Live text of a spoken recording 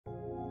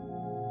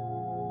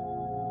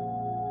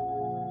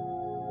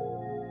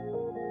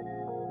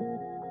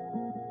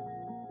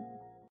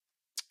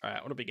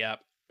Alright, what do we got?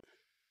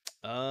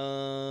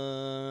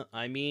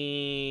 I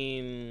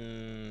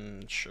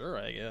mean, sure,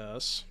 I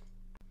guess.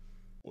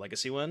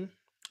 Legacy one?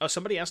 Oh,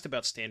 somebody asked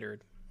about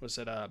Standard. Was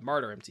it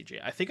Martyr MTG?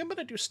 I think I'm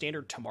gonna do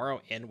Standard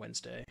tomorrow and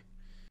Wednesday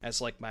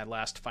as like my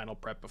last final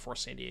prep before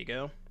San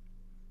Diego.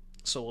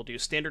 So we'll do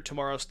Standard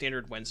tomorrow,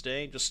 Standard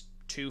Wednesday, just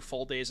 2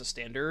 full days of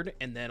Standard,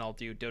 and then I'll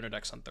do Donut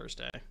X on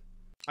Thursday.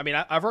 I mean,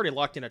 I've already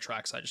locked in a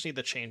track, so I just need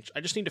to change.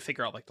 I just need to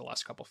figure out like the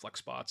last couple flex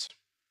spots.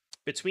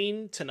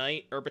 Between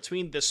tonight, or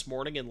between this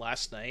morning and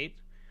last night,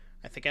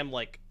 I think I'm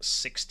like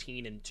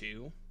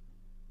 16-2.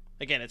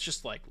 Again, it's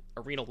just like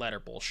arena ladder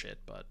bullshit,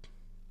 but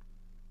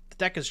the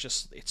deck is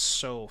just, it's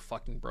so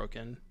fucking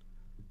broken.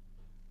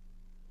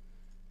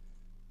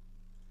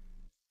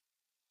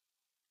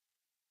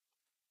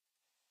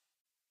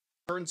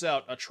 Turns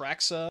out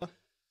Atraxa,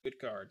 good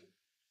card.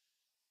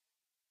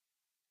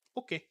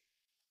 Okay.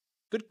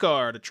 Good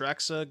card,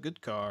 Atraxa,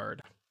 good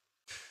card.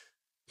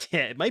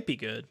 Yeah, it might be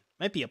good.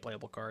 Might be a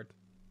playable card.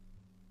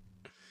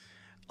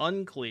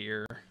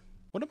 Unclear.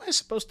 What am I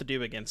supposed to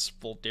do against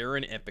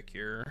Voldarin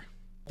Epicure?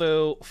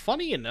 Though,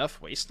 funny enough,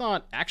 Waste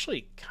Not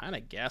actually kind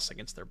of gas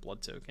against their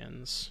blood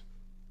tokens.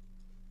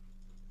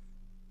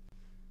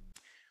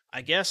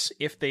 I guess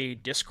if they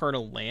discard a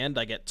land,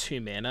 I get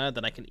 2 mana,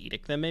 then I can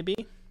Edict them, maybe?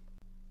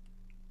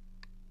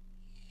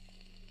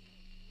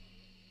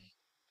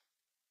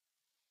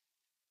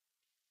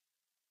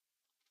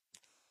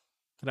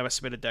 Can I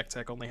submit a deck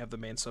tech? Only have the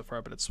main so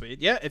far, but it's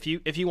sweet. Yeah, if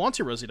you want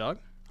to, Rosie Dog,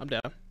 I'm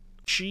down.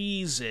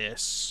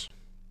 Jesus.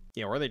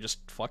 Yeah, or they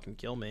just fucking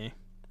kill me.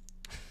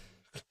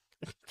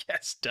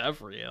 Yes,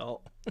 Davriel.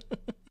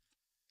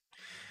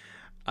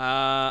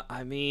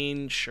 I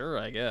mean, sure,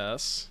 I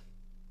guess.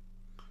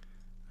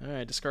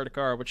 Alright, discard a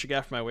card. What you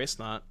got for my Waste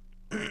Not?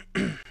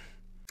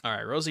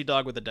 Alright, Rosie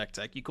Dog with a deck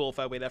tech. You cool if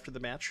I wait after the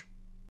match?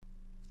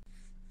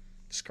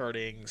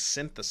 Discarding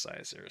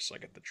Synthesizer, so I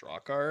get the draw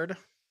card.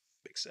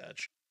 Big Sag.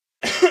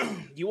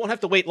 You won't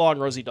have to wait long,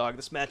 Rosie Dog.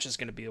 This match is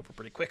going to be over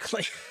pretty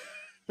quickly.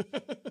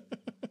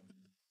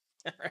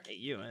 Alright,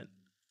 you win.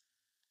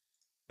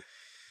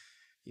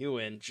 You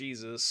win,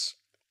 Jesus.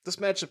 This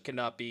matchup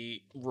cannot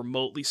be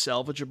remotely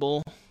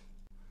salvageable.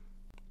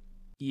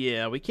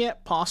 Yeah, we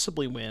can't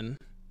possibly win.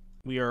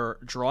 We are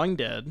drawing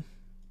dead.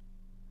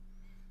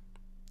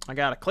 I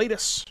got a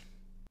Kalitas.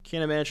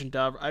 Can't imagine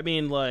I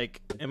mean,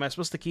 like, am I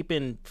supposed to keep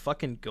in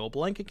fucking Go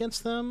Blank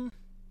against them?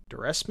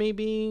 Duress,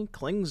 maybe?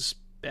 Kling's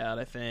bad,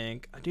 I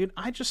think. Dude,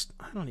 I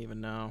don't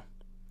even know.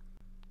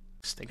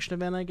 Extinction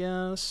Event, I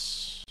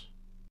guess.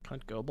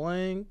 Can't Go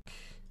Blank.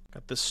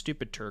 Got this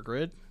stupid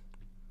Tergrid.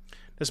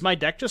 Does my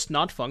deck just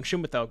not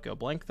function without Go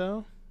Blank,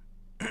 though?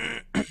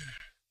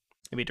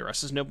 Maybe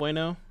Duress is no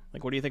bueno?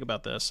 Like, what do you think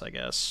about this, I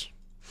guess?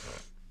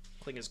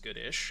 Kling is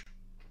good-ish.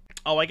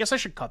 Oh, I guess I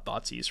should cut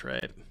Thoughtseize,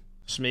 right?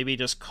 So maybe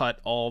just cut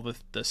all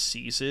the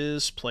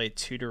seizes, play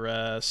 2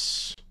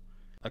 Duress,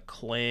 a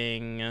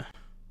Kling,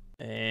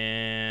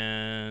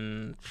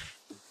 and...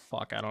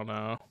 fuck, I don't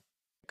know.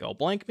 Go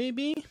Blank,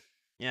 maybe?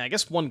 Yeah, I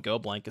guess 1 Go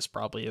Blank is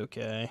probably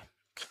okay.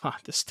 God,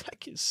 this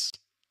deck is...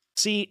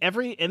 See,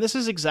 and this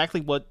is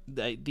exactly what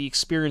the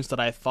experience that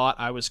I thought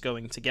I was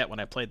going to get when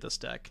I played this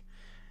deck.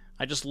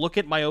 I just look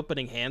at my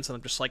opening hands and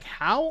I'm just like,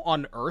 how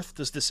on earth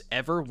does this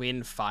ever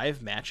win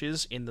 5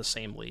 matches in the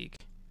same league?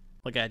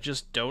 Like, I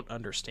just don't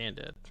understand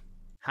it.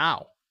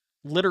 How?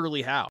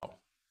 Literally how?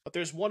 But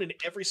there's one in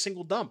every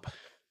single dump.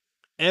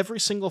 Every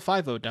single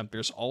 5-0 dump,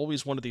 there's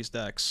always one of these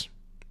decks.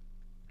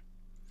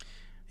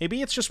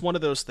 Maybe it's just one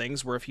of those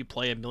things where if you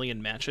play a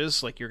million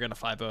matches, like, you're gonna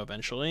 5-0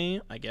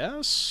 eventually, I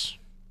guess?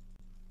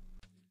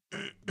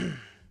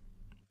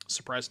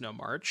 Surprised no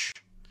March.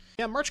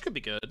 Yeah, March could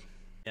be good.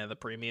 Yeah, the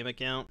premium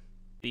account.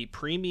 The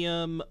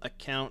premium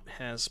account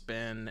has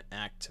been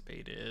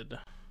activated.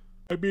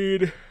 I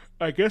mean,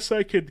 I guess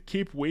I could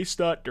keep Waste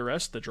Not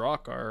Duress the draw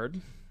card.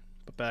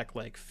 Put back,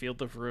 like,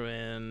 Field of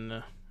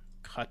Ruin,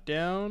 Cut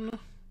Down,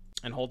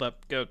 and hold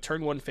up, go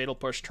turn 1 Fatal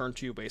Push, turn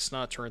 2 Waste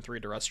Not, turn 3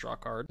 Duress draw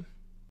card.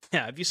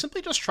 Yeah, have you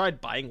simply just tried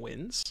buying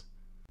wins?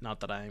 Not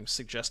that I'm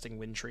suggesting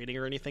win trading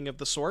or anything of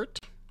the sort.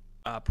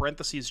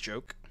 Parentheses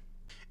joke.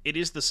 It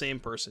is the same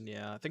person,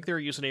 yeah. I think their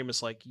username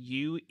is like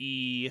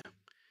UEJGO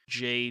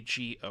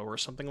or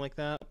something like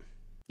that.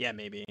 Yeah,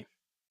 maybe.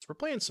 So we're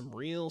playing some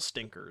real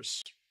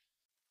stinkers.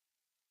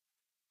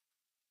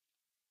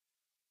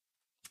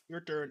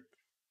 Your turn.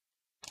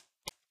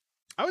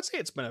 I would say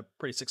it's been a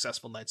pretty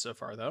successful night so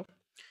far, though.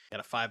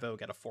 Got a 5-0,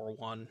 got a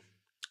 4-1.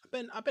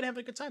 I've been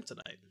having a good time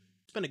tonight.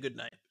 It's been a good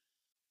night.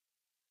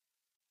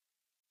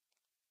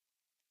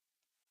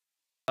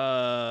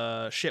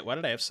 Shit, why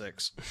did I have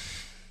 6?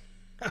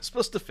 I was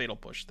supposed to Fatal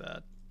Push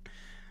that.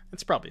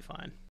 It's probably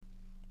fine.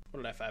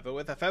 What did I 5-0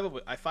 with?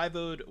 I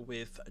 5-0'd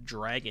with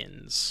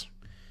Dragons.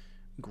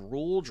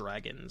 Gruul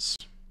Dragons.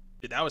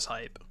 Dude, that was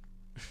hype.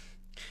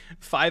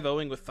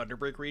 5-0ing with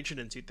Thunderbreak Region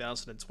in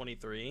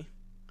 2023.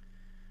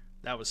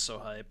 That was so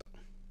hype.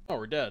 Oh,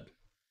 we're dead.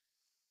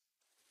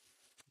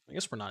 I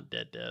guess we're not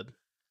dead.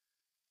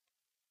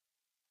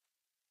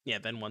 Yeah,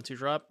 then 1-2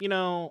 drop. You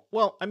know,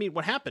 well, I mean,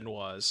 what happened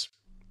was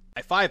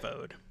I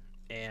 5-0'd,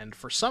 And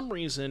for some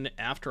reason,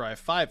 after I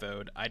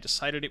 5-0'd, I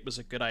decided it was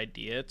a good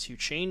idea to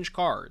change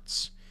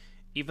cards.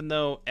 Even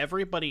though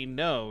everybody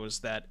knows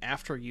that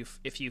if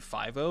you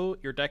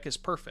 5-0, your deck is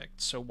perfect.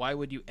 So why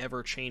would you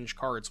ever change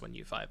cards when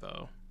you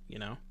 5-0, you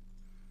know?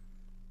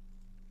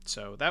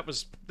 So that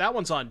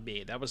one's on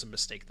me. That was a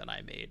mistake that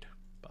I made,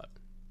 but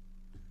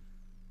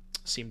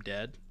seemed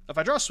dead. If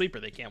I draw a sweeper,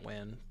 they can't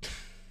win.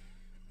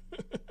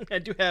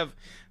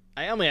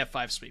 I only have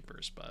 5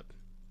 sweepers, but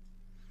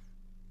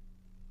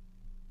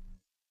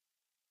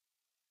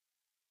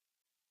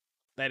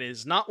that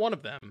is not one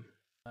of them.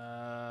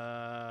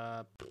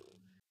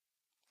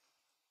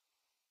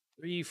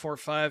 3, 4,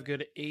 5, go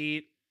to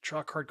 8. Draw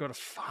a card, go to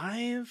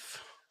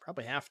 5.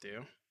 Probably have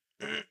to.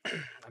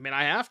 I mean,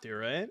 I have to,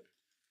 right?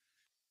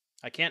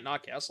 I can't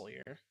not Castle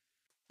here.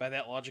 By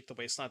that logic, the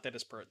waste's not that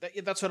is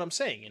perfect. That's what I'm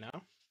saying, you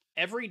know?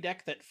 Every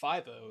deck that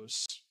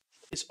 5-0s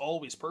is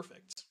always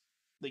perfect.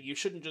 Like, you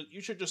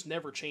should just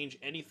never change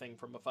anything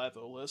from a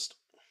 5-0 list.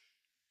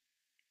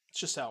 It's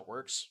just how it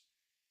works.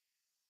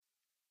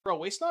 Bro,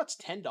 waste not's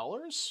 $10?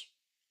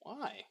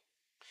 Why?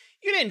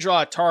 You didn't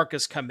draw a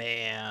Tarka's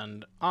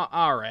Command.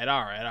 Alright.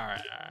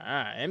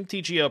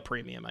 MTGO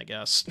Premium, I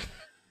guess.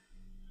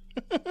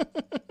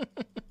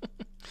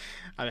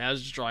 I mean, I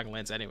was just drawing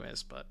lands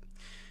anyways, but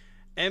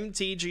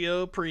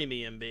MTGO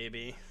Premium,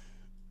 baby.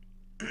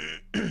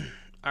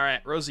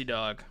 Alright, Rosie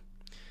Dog.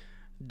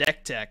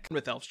 Deck Tech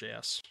with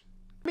ElfJS.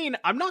 I mean,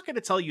 I'm not going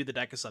to tell you the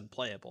deck is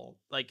unplayable.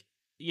 Like,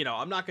 you know,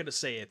 I'm not going to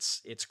say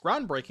it's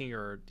groundbreaking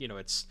or, you know,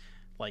 it's,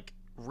 like,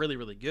 really,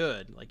 really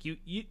good. Like,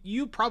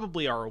 you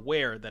probably are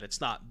aware that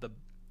it's not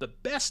the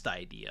best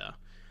idea.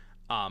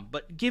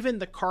 But given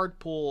the card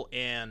pool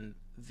and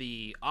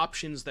the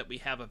options that we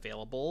have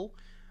available,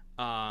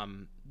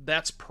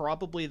 that's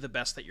probably the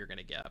best that you're going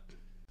to get.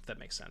 If that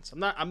makes sense. I'm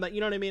not, you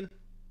know what I mean?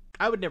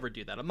 I would never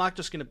do that. I'm not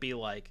just going to be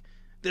like,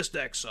 this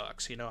deck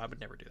sucks, you know? I would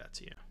never do that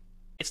to you.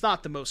 It's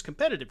not the most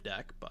competitive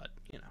deck, but,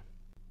 you know.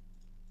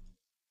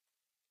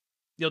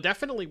 You'll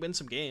definitely win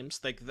some games.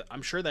 Like,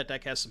 I'm sure that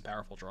deck has some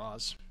powerful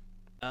draws.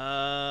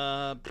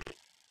 So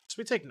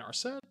we take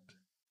Narset?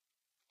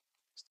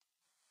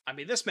 I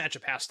mean, this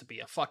matchup has to be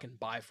a fucking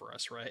buy for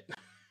us, right?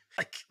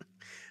 Like,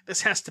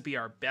 this has to be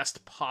our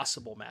best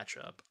possible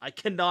matchup. I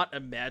cannot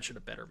imagine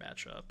a better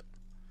matchup.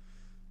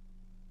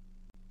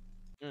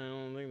 I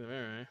don't think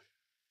they're right.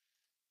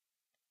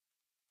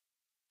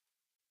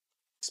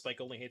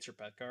 Spike only hates your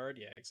pet card?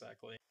 Yeah,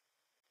 exactly.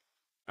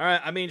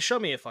 Alright, I mean, show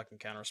me a fucking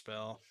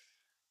counterspell.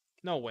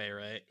 No way,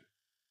 right?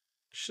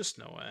 It's just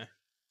no way.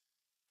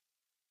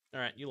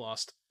 Alright, you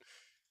lost.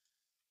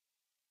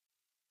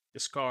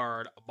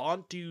 Discard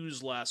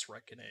Bontu's Last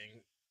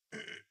Reckoning.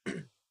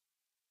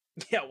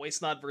 Yeah,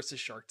 Waste Not versus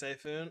Shark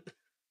Typhoon.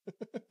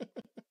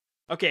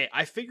 Okay,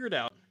 I figured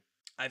out.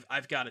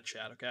 I've got a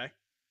chat, okay?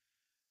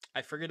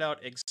 I figured out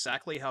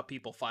exactly how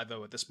people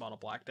 5-0 with this mono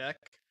black deck.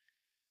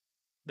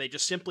 They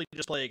just simply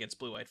play against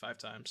blue-white 5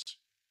 times.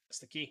 That's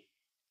the key.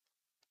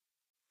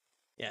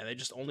 Yeah, they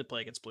just only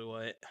play against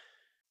blue-white.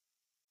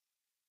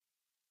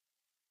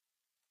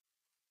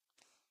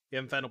 You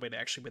haven't found a way to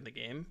actually win the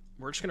game.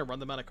 We're just gonna run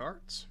them out of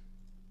cards.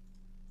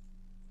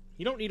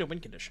 You don't need a win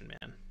condition,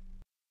 man.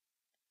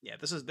 Yeah,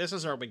 this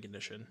is our win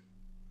condition.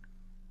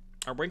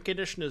 Our win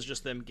condition is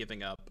just them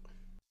giving up.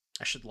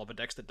 I should love a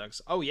deck that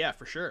does. Oh yeah,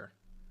 for sure.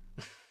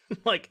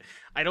 Like,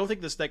 I don't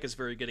think this deck is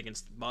very good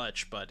against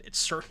much, but it's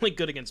certainly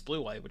good against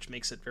blue-white, which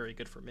makes it very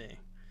good for me.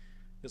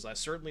 Because I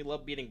certainly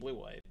love beating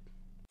blue-white.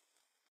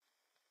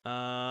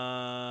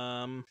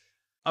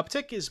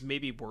 Uptick is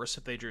maybe worse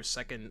if they drew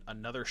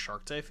another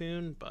Shark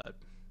Typhoon, but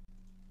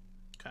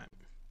okay.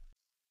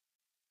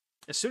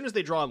 As soon as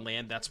they draw on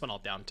land, that's when I'll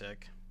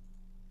downtick.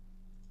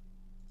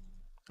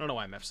 I don't know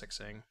why I'm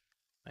F6ing.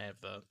 I have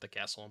the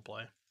castle in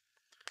play.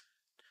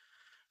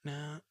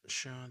 Not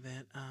sure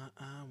that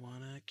I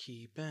wanna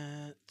keep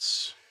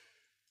it.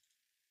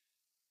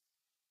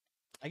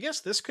 I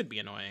guess this could be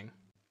annoying.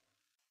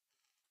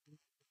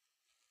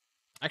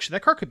 Actually,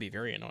 that card could be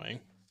very annoying.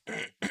 I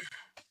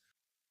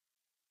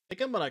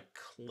think I'm gonna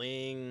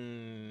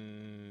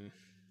cling.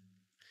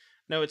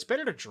 No, it's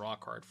better to draw a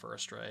card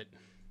first, right?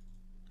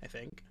 I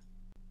think.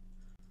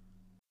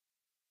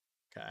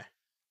 Okay.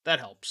 That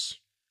helps.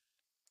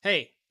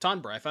 Hey,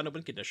 Tonber, I found a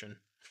win condition.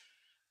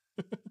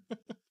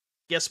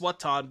 Guess what,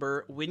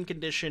 Tonber? Win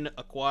condition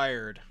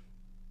acquired.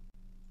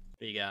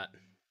 What you got?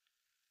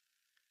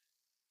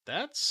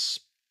 That's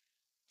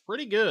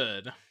pretty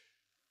good.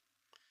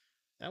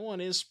 That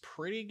one is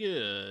pretty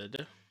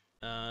good.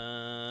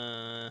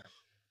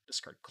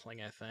 Discard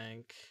Cling, I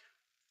think.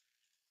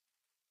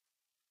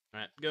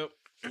 Alright, go.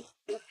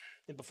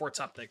 And before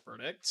top deck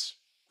Verdict.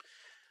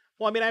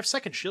 Well, I mean, I have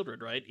second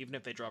Sheoldred, right? Even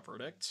if they draw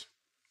Verdict.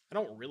 I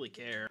don't really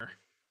care.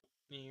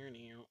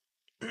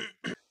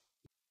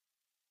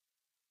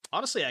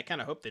 Honestly, I kind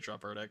of hope they draw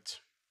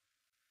Verdict.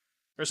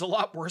 There's a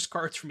lot worse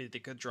cards for me that they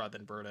could draw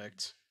than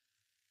Verdict.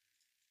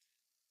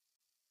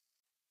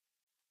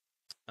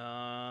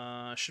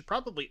 Should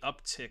probably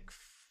uptick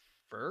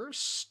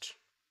first.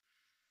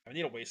 I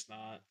need a Waste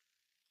Not.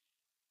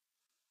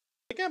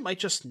 I think I might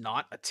just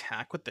not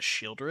attack with the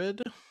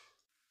Sheoldred.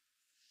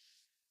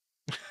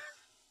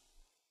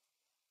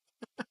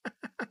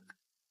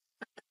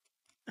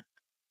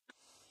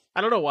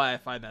 I don't know why I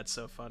find that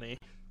so funny.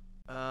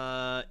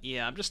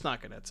 Yeah, I'm just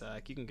not gonna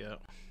attack. You can go.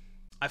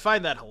 I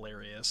find that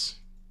hilarious.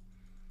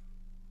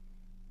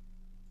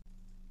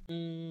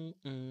 Alright,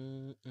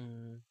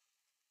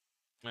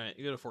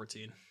 you go to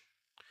 14.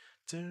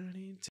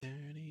 Dirty,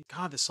 dirty.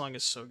 God, this song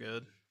is so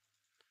good.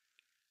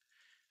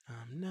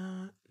 I'm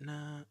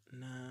not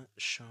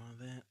sure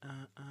that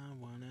I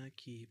wanna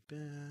keep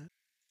it.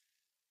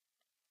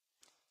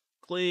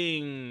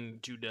 Cling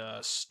to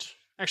dust.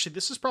 Actually,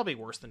 this is probably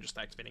worse than just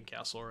activating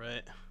Castle,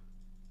 right?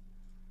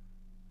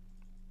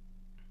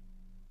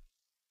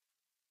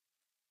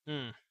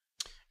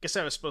 Guess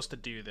I was supposed to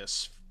do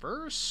this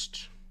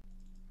first.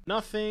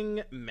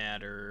 Nothing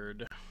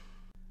mattered.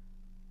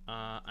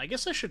 I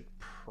guess I should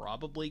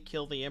probably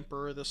kill the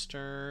Emperor this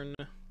turn.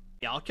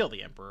 Yeah, I'll kill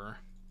the Emperor.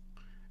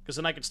 Because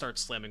then I can start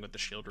slamming with the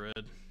Sheoldred.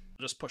 I'll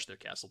just push their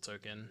castle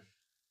token.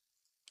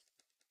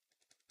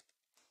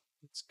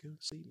 Let's go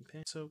sleep and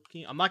pay. So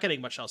I'm not getting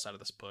much else out of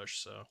this push,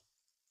 so.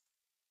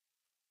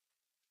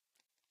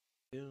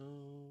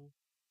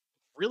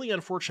 Really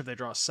unfortunate if they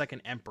draw a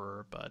second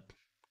Emperor, but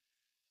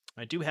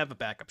I do have a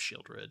backup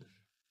Sheoldred.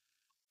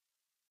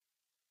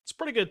 It's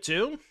pretty good,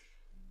 too.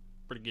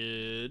 Pretty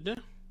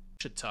good.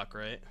 Should tuck,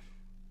 right?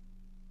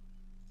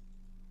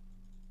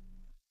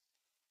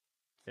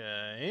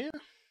 Okay.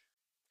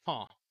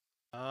 Huh.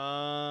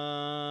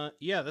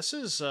 Yeah, this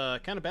is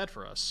kind of bad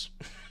for us.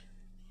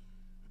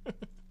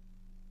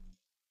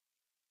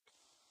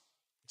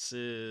 This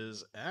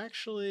is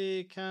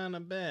actually kind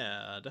of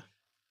bad.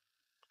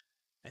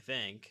 I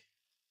think.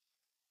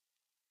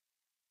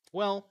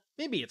 Well,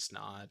 maybe it's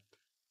not.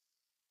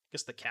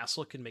 Guess the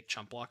castle can make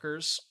chump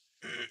blockers.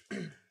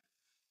 They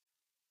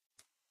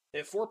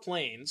have 4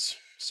 planes,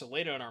 so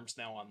Lay Down Arm's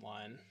now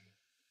online.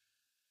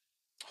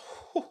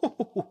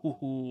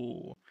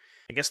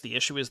 I guess the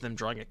issue is them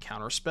drawing a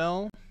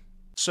counterspell.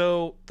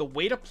 So the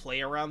way to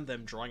play around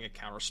them drawing a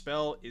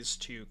counterspell is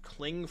to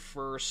cling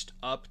first,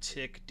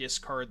 uptick,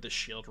 discard the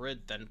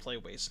Sheoldred, then play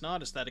Waste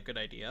Not. Is that a good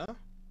idea?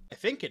 I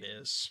think it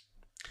is.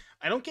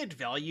 I don't get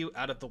value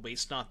out of the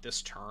Waste Not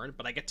this turn,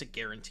 but I get to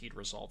guaranteed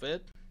resolve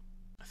it.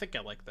 I think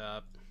I like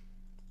that.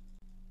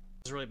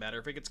 Does it really matter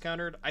if it gets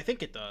countered? I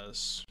think it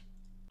does.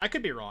 I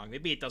could be wrong.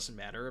 Maybe it doesn't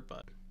matter,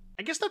 but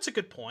I guess that's a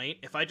good point.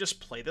 If I just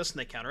play this and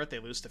they counter it, they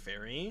lose to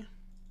Fairy.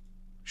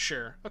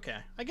 Sure. Okay.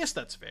 I guess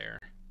that's fair.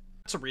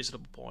 That's a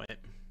reasonable point.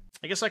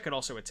 I guess I could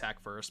also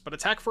attack first, but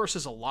attack first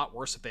is a lot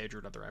worse if they drew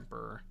another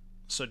Emperor.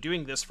 So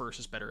doing this first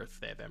is better if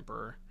they have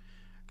Emperor,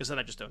 because then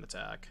I just don't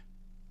attack.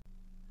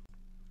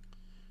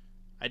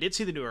 I did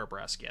see the new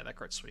Urborg. Yeah, that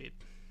card's sweet.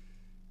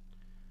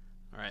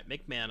 Alright,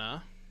 make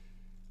mana.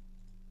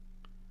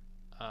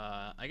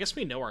 I guess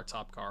we know our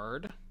top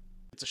card.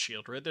 It's a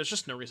Sheoldred. There's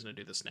just no reason to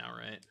do this now,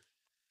 right?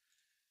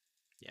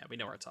 Yeah, we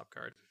know our top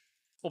card.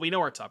 Well, we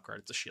know our top card.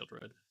 It's a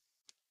Sheoldred.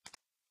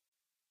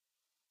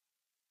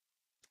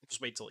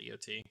 Just wait till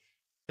EOT.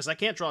 Because I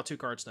can't draw 2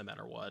 cards no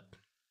matter what.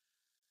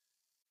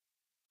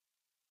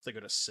 They go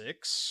to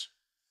 6.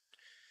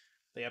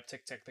 They up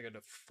tick, they go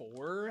to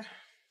 4.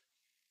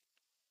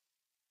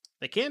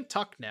 They can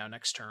tuck now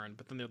next turn,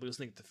 but then they're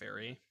losing to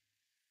Fairy.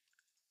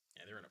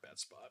 Yeah, they're in a bad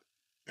spot.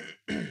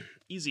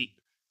 Easy.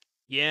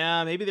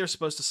 Yeah, maybe they're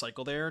supposed to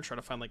cycle there and try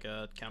to find like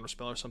a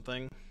counterspell or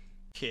something.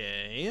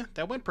 Okay,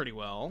 that went pretty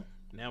well.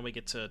 Now we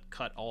get to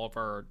cut all of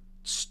our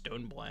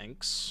stone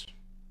blanks.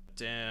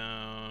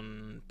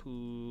 Down,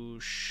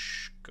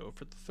 push, go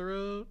for the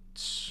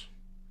throat.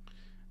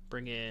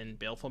 Bring in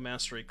Baleful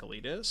Mastery,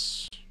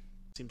 Kalitas.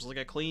 Seems like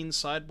a clean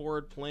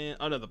sideboard plan.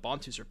 Oh no, the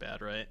Bontus are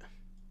bad, right?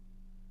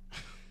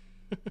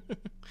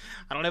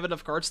 I don't have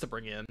enough cards to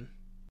bring in.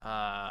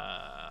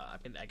 I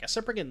mean, I guess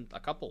I bring in a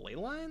couple ley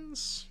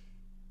lines?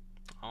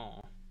 Oh.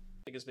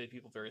 I think it's made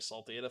people very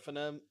salty at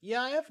FNM.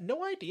 Yeah, I have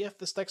no idea if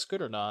this deck's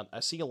good or not. I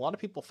see a lot of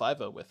people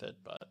 5-0 with it,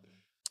 but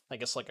I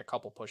guess like a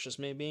couple pushes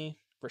maybe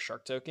for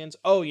shark tokens.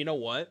 Oh, you know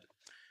what?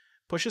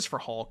 Pushes for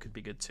Hall could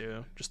be good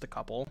too. Just a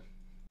couple.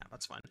 Yeah,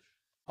 that's fine.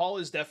 Hall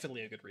is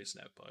definitely a good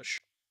reason to push.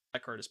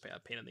 That card is a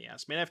pain in the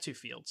ass. I mean, I have 2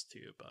 fields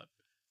too, but...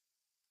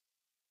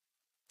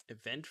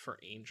 Event for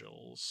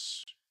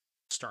Angels.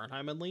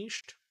 Starnheim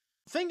Unleashed.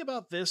 The thing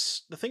about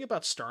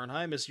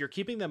Starnheim is you're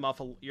keeping them off.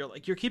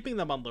 You're keeping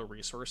them on low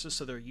resources,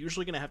 so they're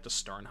usually going to have to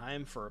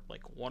Starnheim for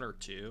like 1 or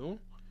 2.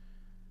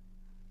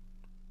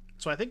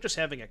 So I think just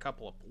having a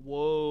couple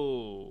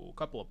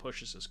of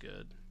pushes is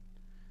good.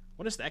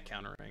 What is that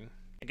countering?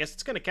 I guess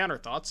it's going to counter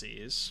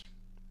Thoughtseize.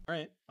 All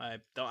right, I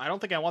don't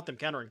think I want them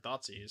countering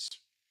Thoughtseize.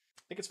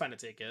 I think it's fine to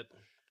take it.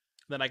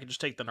 Then I can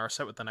just take the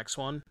Narset with the next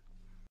one.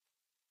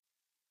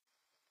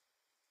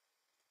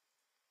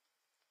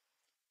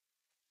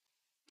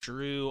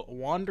 Drew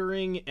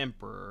Wandering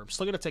Emperor. I'm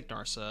still going to take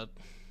Narset.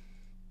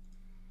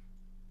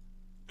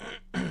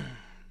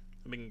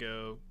 We can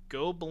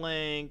go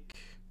blank.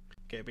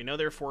 Okay, we know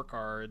there are 4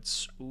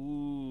 cards.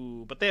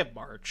 Ooh, but they have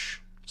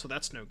March, so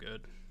that's no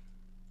good.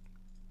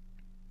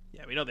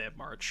 Yeah, we know they have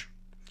March.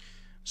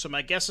 So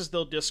my guess is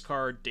they'll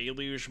discard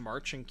Deluge,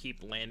 March, and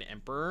keep Land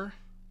Emperor.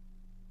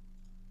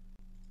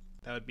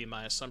 That would be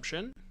my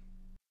assumption.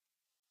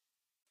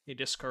 He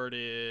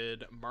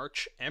discarded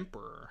March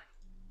Emperor.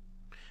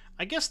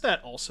 I guess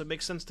that also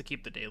makes sense to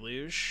keep the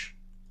Deluge.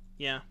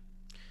 Yeah.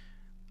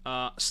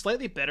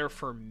 Slightly better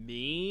for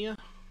me.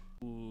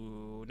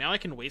 Ooh, now I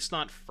can Waste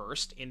Not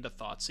first into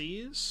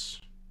Thoughtseize.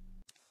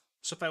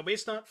 So if I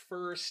Waste Not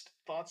first,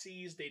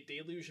 Thoughtseize, they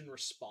Deluge in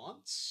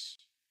response.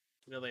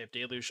 You know, they have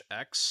Deluge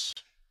X.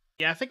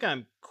 Yeah, I think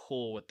I'm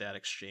cool with that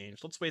exchange.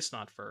 Let's Waste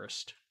Not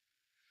first.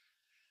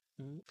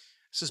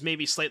 This is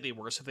maybe slightly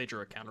worse if they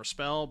drew a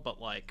counterspell,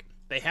 but, like,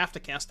 they have to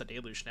cast the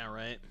Deluge now,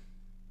 right?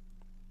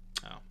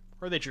 Oh.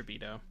 Or they drew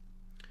Veto.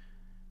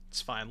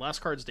 It's fine. Last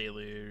card's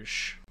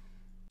Deluge.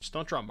 Just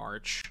don't draw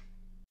March.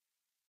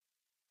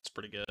 It's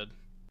pretty good.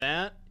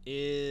 That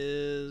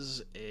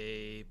is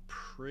a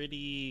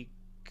pretty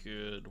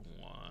good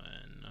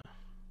one.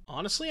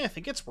 Honestly, I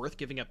think it's worth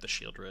giving up the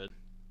Sheoldred.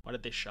 Why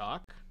did they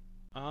shock?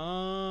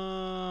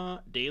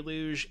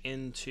 Deluge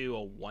into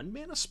a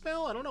 1-mana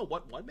spell? I don't know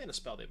what 1-mana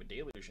spell they would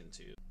Deluge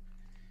into.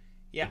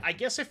 Yeah, I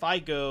guess if I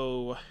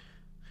go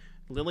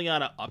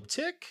Liliana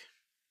Uptick,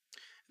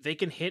 they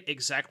can hit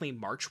exactly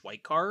March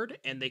white card,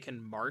 and they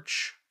can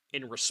March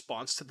in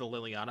response to the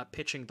Liliana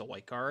pitching the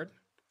white card.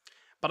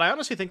 But I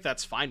honestly think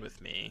that's fine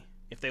with me.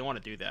 If they want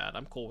to do that,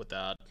 I'm cool with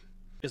that.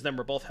 Because then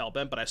we're both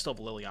Hellbent, but I still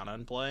have Liliana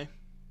in play.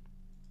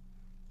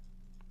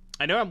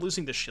 I know I'm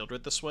losing the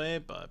Sheoldred this way,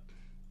 but...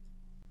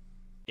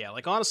 yeah,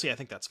 like, honestly, I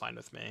think that's fine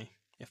with me.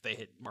 If they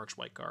hit March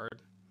white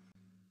card.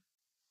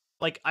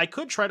 Like, I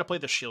could try to play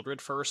the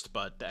Sheoldred first,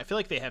 but I feel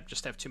like they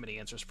just have too many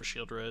answers for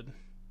Sheoldred.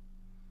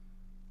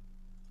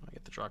 I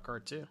get the draw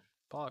card, too.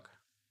 Pog.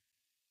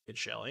 Good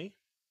Shelly.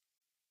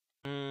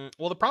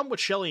 Well, the problem with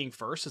Shellying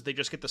first is they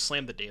just get to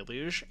slam the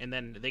Deluge, and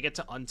then they get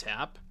to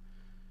untap.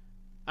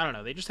 I don't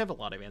know, they just have a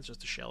lot of answers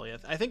to Shelly.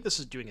 I think this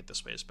is doing it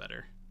this way is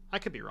better. I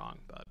could be wrong,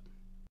 but...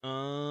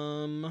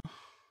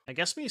 I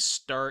guess we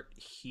start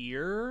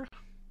here.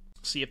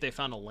 See if they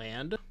found a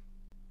land.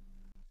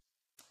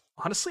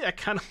 Honestly, I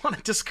kind of want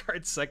to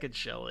discard second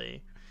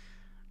Shelly.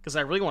 Because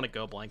I really want to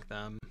go blank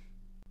them.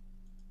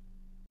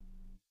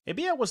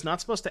 Maybe I was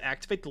not supposed to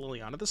activate the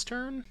Liliana this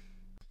turn.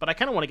 But I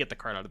kind of want to get the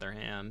card out of their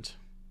hand.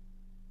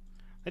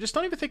 I just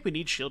don't even think we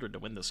need Sheoldred to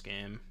win this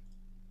game.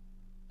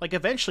 Like,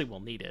 eventually we'll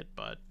need it,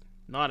 but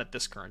not at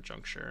this current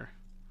juncture.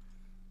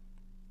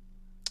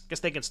 I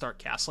guess they can start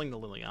castling the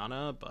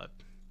Liliana, but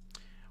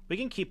we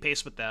can keep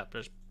pace with that,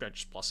 but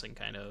just plussing,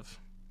 kind of.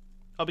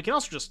 Oh, we can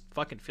also just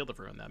fucking Field of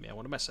Ruin them, yeah,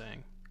 what am I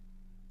saying?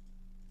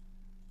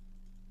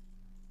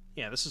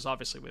 Yeah, this is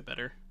obviously way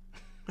better.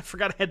 I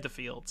forgot I had the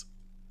field.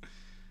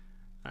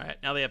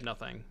 Alright, now they have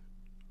nothing.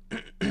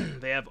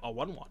 They have a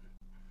 1-1.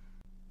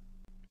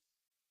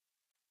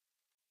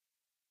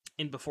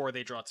 In before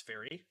they draw its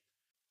fairy.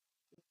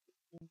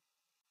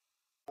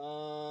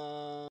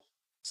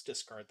 Let's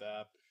discard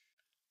that.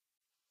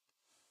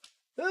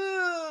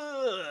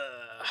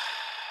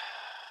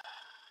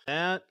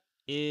 That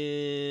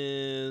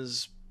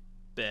is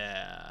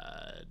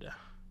bad.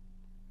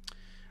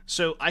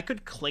 So I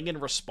could cling in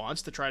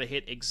response to try to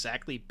hit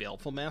exactly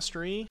Baleful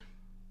Mastery.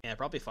 Yeah,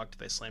 probably fucked if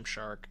they slam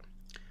Shark.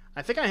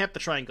 I think I have to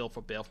try and go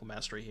for Baleful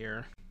Mastery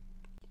here.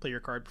 Play your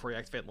card before you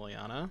activate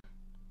Liliana.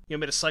 You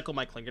want me to cycle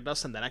my Clinger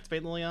Dust and then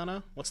activate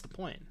Liliana? What's the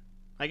point?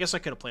 I guess I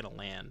could have played a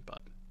land,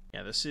 but...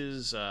 yeah, this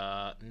is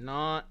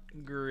not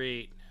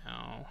great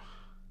now.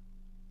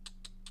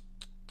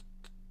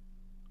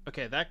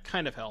 Okay, that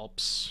kind of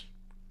helps.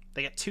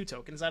 They get 2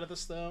 tokens out of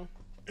this, though.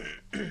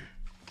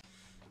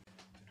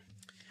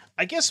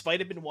 I guess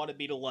Vitamin wanted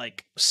me to,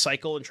 like,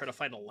 cycle and try to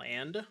find a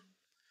land.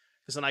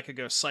 Because then I could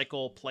go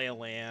cycle, play a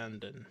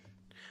land, and...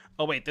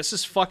 oh, wait, this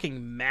is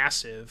fucking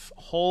massive.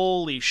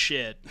 Holy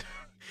shit.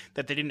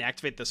 That they didn't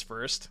activate this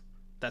first.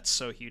 That's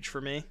so huge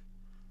for me.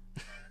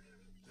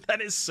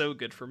 That is so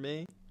good for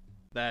me.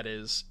 That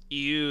is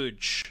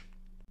huge.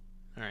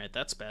 Alright,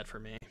 that's bad for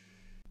me.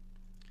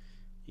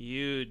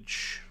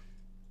 Huge.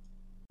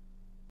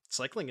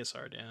 Cycling is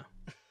hard, yeah.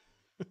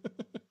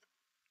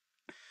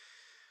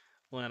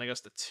 Liliana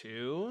goes to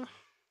 2.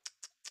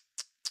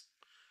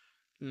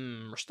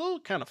 We're still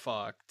kind of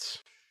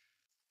fucked.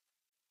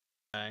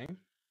 Okay.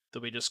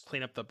 Do we just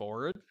clean up the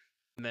board?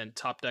 And then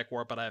top deck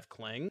War, but I have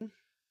Cling?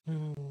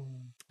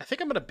 I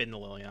think I'm going to bin the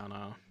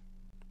Liliana.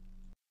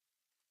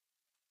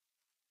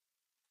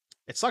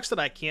 It sucks that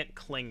I can't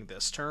Cling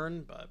this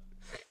turn, but...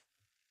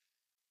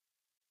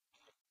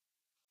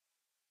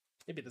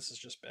 maybe this is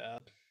just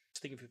bad. I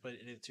think if we played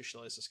any of the 2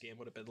 Shellys this game,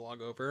 would have been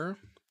log over.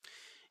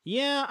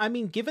 Yeah, I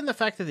mean, given the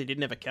fact that they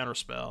didn't have a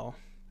counterspell...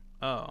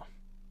 oh.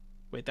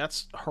 Wait,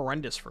 that's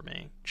horrendous for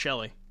me.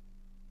 Shelly.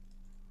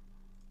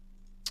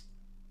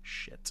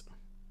 Shit.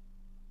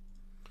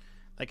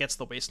 That gets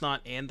the Waste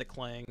Not and the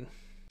Clang.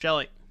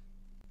 Shelly.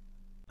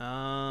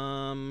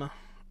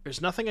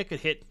 There's nothing I could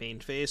hit main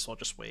phase, so I'll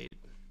just wait.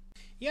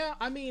 Yeah,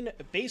 I mean,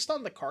 based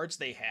on the cards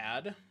they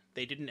had,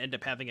 they didn't end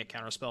up having a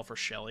counterspell for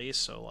Shelly,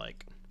 so,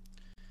 like...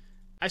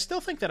 I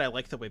still think that I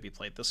like the way we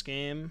played this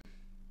game.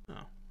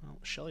 Oh, well.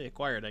 Shelly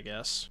acquired, I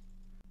guess.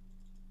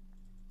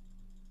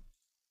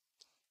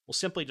 We'll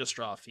simply just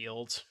draw a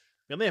field.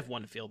 We only have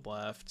one field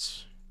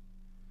left.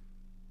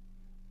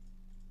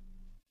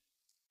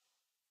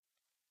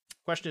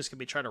 Question is, can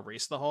we try to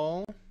race the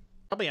hall?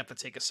 Probably have to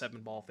take a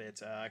 7-ball if they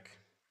attack.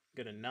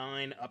 Go to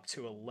 9, up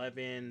to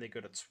 11, they go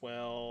to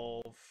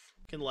 12.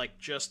 Can, like,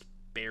 just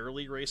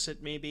barely race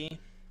it, maybe.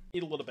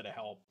 Need a little bit of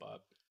help,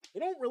 but... We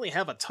don't really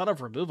have a ton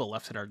of removal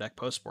left in our deck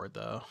postboard,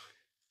 though.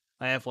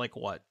 I have, like,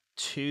 what?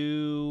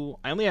 2...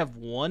 I only have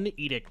 1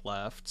 Edict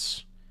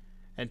left,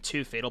 and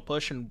 2 Fatal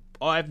Push, and...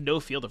 Oh, I have no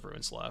Field of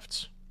Ruins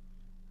left.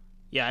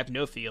 Yeah, I have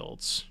no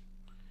fields.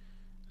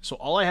 So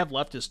all I have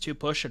left is 2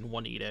 Push and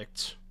 1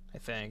 Edict, I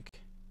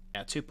think.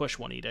 Yeah, 2 Push,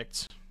 1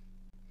 Edict.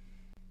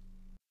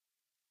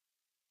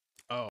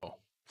 Oh,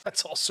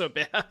 that's also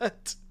bad.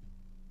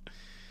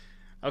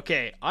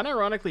 Okay,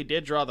 unironically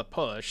did draw the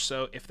push,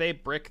 so if they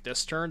brick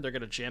this turn, they're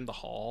going to jam the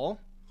hall.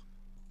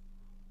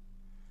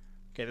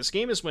 Okay, this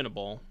game is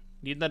winnable.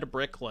 Need them to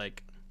brick,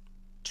 like,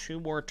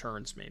 2 more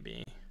turns,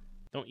 maybe.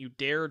 Don't you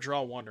dare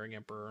draw Wandering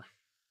Emperor.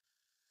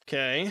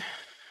 Okay.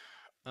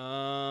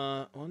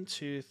 1,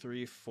 2,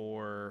 3,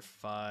 4,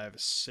 5,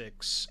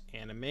 6,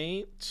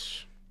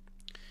 animate.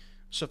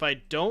 So if I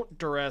don't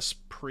Duress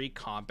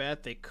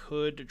pre-combat, they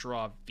could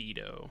draw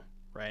Veto,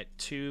 right?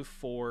 2,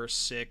 4,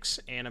 6,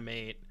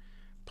 animate,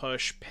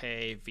 push,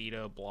 pay,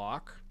 veto,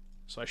 block.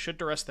 So I should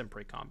Duress them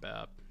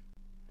pre-combat.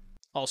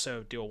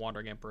 Also do a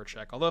Wandering Emperor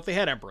check. Although if they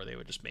had Emperor, they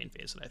would just main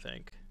phase it, I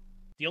think.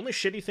 The only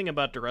shitty thing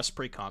about Duress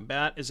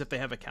pre-combat is if they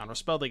have a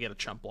counterspell, they get a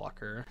chump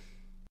blocker.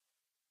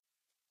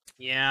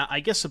 Yeah, I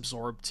guess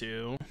Absorb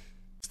too.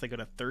 So they go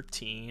to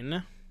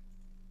 13.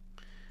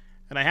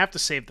 And I have to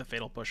save the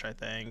Fatal Push, I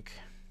think.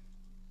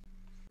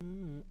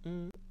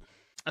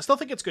 I still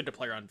think it's good to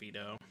play around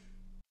Veto.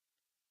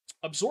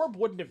 Absorb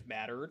wouldn't have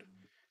mattered,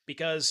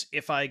 because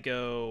if they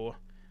go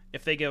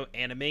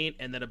Animate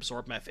and then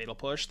Absorb my Fatal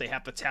Push, they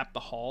have to tap the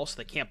Hall, so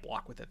they can't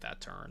block with it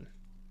that turn.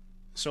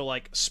 So,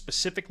 like,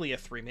 specifically a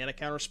 3-mana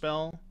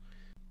counterspell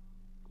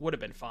would have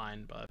been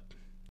fine, but...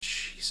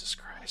 Jesus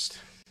Christ.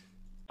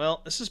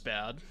 Well, this is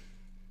bad.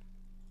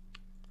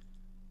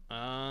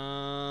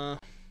 I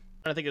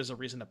don't think there's a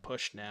reason to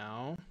push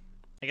now.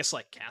 I guess,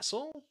 like,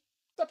 Castle?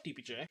 What's up,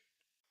 DPJ?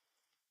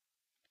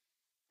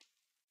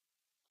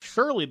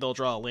 Surely they'll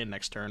draw a land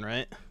next turn,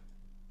 right?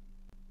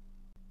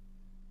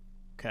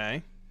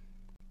 Okay.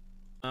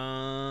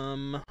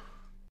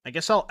 I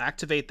guess I'll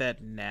activate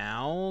that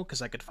now,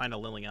 because I could find a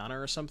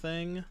Liliana or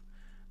something.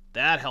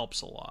 That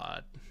helps a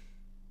lot.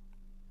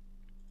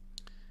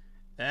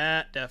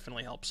 That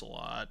definitely helps a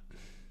lot.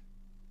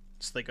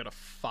 So they go to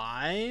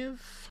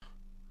 5?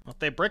 Well, if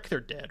they brick, they're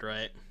dead,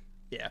 right?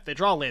 Yeah, if they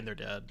draw land, they're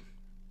dead.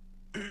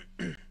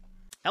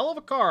 Hell of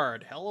a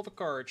card,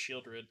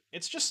 Sheoldred.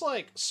 It's just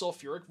like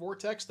Sulfuric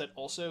Vortex that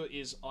also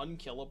is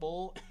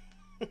unkillable.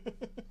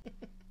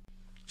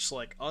 Just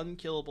like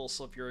unkillable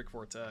Sulfuric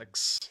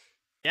Vortex.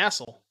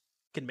 Castle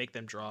can make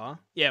them draw.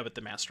 Yeah, with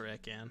the Mastery I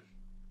can.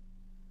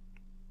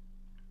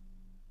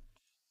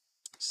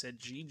 Said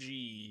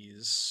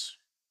GG's.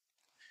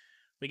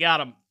 We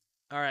got him.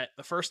 Alright,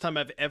 the first time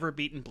I've ever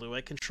beaten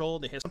Blue-Eye Control.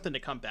 They have something to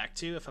come back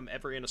to if I'm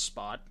ever in a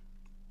spot.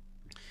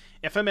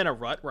 If I'm in a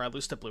rut where I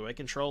lose to Blue-Eye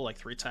Control like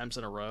 3 times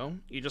in a row,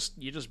 you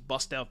just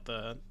bust out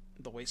the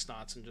Waste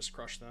Knots and just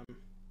crush them.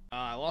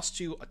 I lost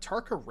to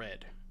Atarka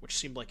Red, which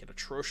seemed like an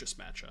atrocious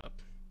matchup.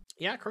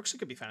 Yeah, Crooksy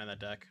could be fine in that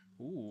deck.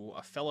 Ooh,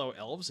 a fellow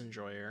Elves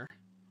Enjoyer.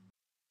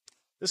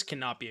 This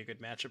cannot be a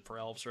good matchup for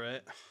Elves,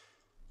 right?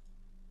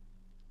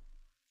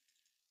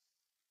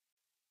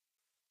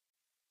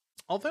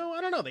 Although,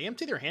 I don't know, they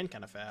empty their hand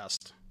kind of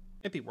fast.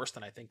 Might be worse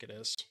than I think it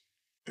is.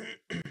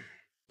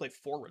 Play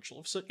 4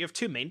 Ritual. So you have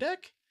 2 main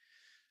deck?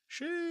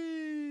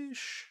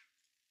 Sheesh.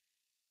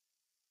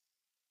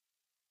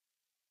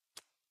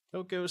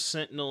 Coco,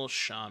 Sentinel,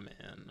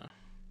 Shaman.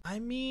 I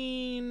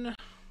mean...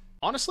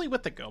 Honestly,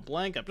 with the Go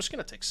Blank, I'm just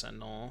gonna take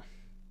Sentinel.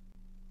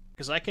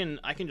 Because I can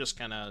just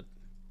kind of...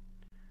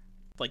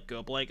 Like,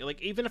 Go Blank.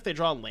 Like, even if they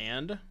draw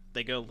land,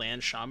 they go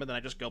land Shaman, then I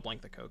just Go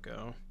Blank the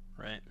Coco,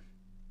 right?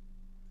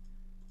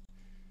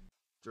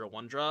 Draw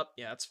 1-drop?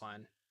 Yeah, that's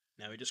fine.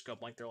 Now we just Go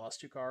Blank their last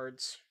 2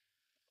 cards.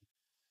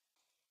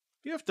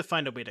 You have to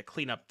find a way to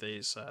clean up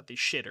these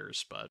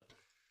shitters, but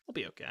we'll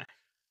be okay.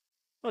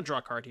 I'll draw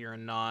a card here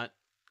and not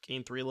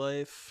gain 3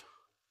 life.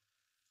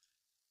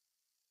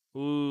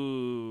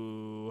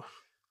 Ooh.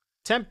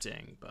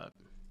 Tempting, but...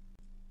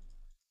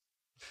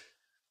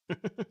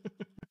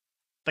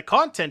 The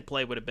content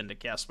play would have been to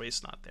cast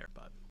Waste Not there,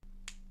 but...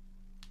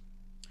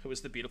 Who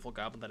was the beautiful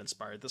goblin that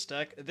inspired this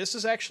deck? This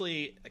is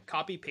actually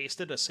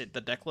copy-pasted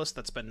the deck list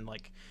that's been,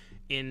 like,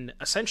 in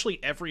essentially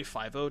every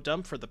 5-0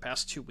 dump for the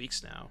past 2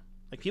 weeks now.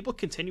 Like, people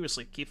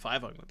continuously keep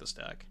 5-0ing with this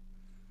deck.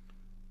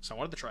 So I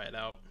wanted to try it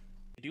out.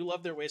 I do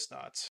love their Waste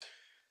Knots.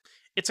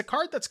 It's a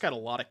card that's got a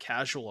lot of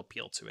casual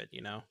appeal to it,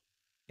 you know?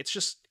 It's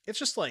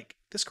just like,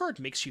 this card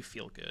makes you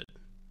feel good.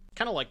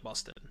 Kind of like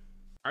Busted.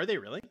 Are they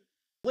really?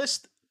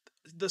 List,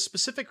 the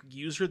specific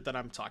user that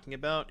I'm talking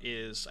about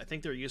is, I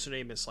think their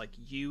username is like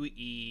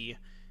UEMTGO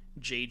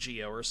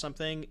JGO or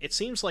something, it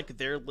seems like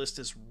their list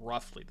is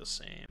roughly the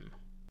same.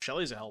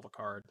 Shelly's a hell of a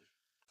card.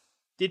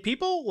 Did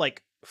people,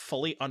 like,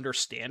 fully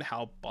understand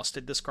how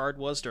busted this card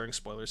was during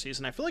spoiler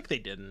season? I feel like they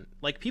didn't.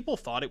 Like, people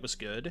thought it was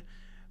good,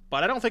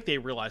 but I don't think they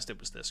realized it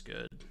was this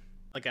good.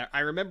 Like, I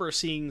remember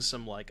seeing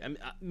some, like,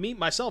 me,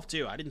 myself,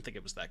 too, I didn't think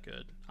it was that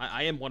good.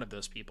 I am one of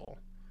those people.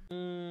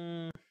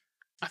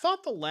 I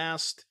thought the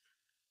last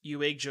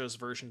Yawgmoth's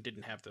version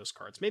didn't have those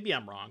cards. Maybe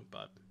I'm wrong,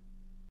 but...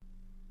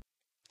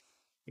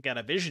 We got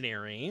a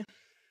Visionary.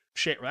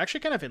 Shit, we're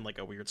actually kind of in, like,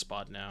 a weird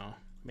spot now.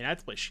 I mean, I have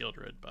to play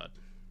Sheoldred, but...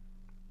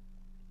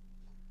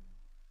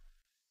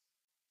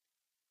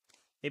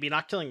 Maybe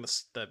not killing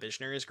the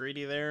Visionary is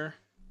greedy there.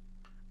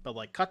 But,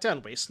 like, cut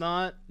down Waste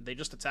Not. They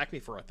just attack me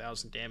for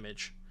 1,000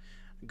 damage.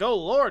 Go,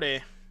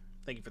 lordy!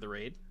 Thank you for the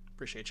raid.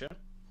 Appreciate you.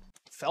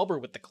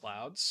 Felber with the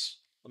clouds.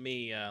 Let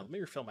me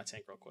refill my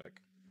tank real quick.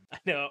 I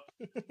know.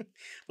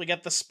 We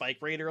got the spike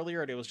raid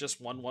earlier, and it was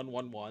just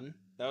 1-1-1-1.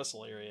 That was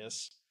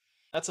hilarious.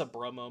 That's a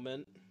bruh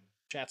moment.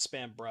 Chat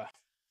spam bruh.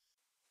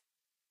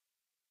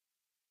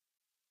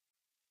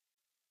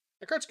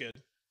 That card's good.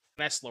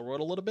 Can I slow roll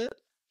it a little bit?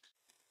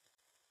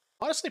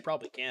 Honestly,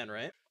 probably can,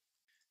 right?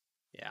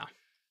 Yeah.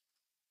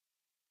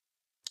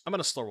 I'm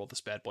gonna slow roll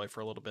this bad boy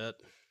for a little bit.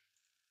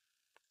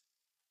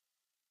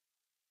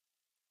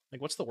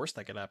 Like, what's the worst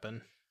that could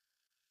happen?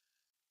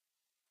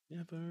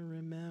 Never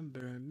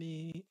remember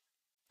me.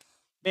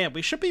 Man,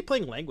 we should be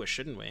playing Languish,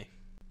 shouldn't we?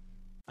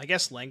 I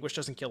guess Languish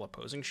doesn't kill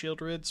opposing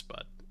Sheoldreds,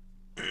 but...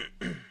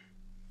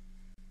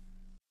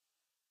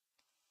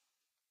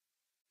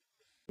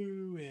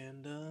 You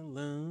and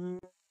alone.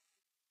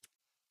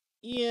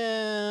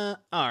 Yeah.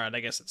 Alright, I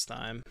guess it's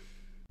time.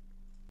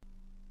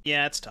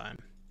 Yeah, it's time.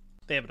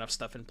 They have enough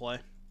stuff in play.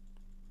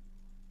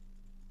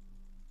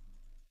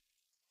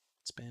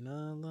 It's been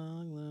a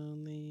long,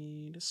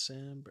 lonely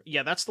December.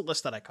 Yeah, that's the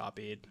list that I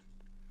copied.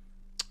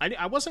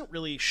 I wasn't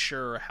really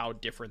sure how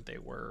different they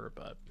were,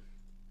 but...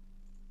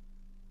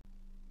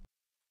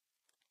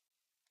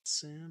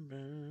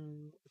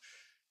 December.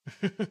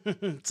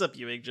 What's up,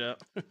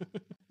 Yawgmoth?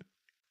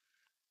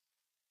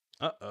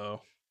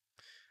 Uh-oh.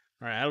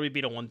 Alright, how do we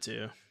beat a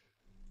 1-2?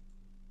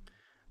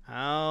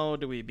 How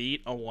do we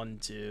beat a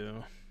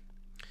 1-2?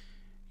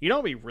 You know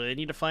what we really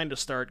need to find to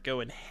start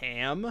going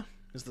ham?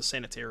 Is the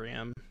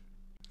Sanitarium.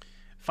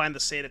 Find the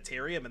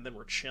Sanitarium and then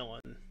we're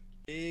chillin'.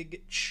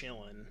 Big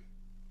chillin'.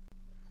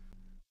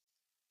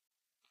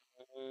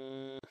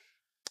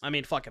 I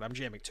mean, fuck it, I'm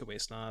jamming 2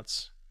 Waste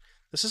Nots.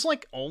 This is,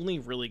 like, only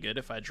really good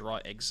if I draw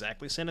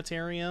exactly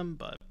Sanitarium,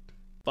 but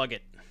bug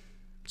it.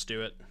 Let's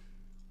do it.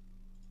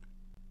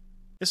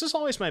 This is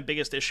always my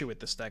biggest issue with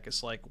this deck,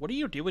 is like, what do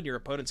you do when your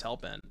opponent's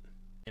hellbent?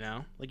 You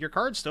know? Like, your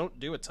cards don't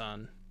do a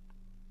ton.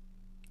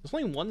 There's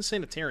only 1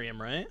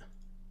 Sanitarium, right?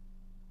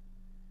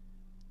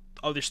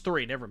 Oh, there's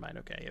 3, never mind,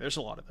 okay. Yeah, there's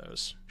a lot of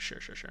those. Sure.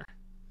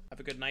 Have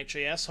a good night,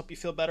 JS. Hope you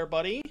feel better,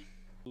 buddy.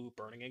 Ooh,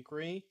 Burning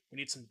Inquiry. We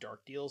need some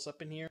dark deals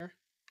up in here.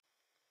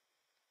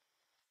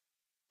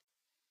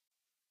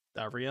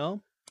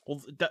 Davriel.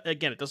 Well,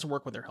 again, it doesn't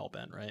work when they're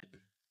hellbent, right?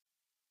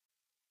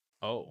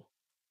 Oh.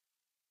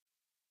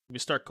 We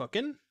start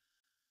cooking?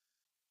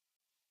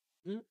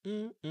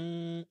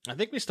 I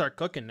think we start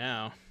cooking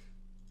now.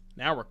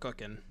 Now we're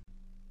cooking.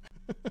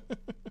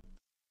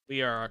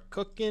 We are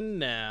cooking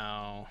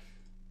now.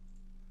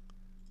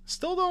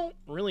 Still don't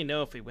really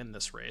know if we win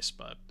this race,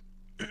 but...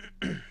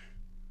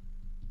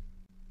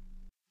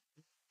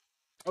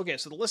 Okay,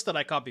 so the list that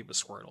I copied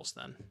was Squirtles,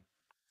 then.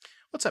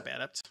 What's up,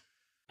 Adept?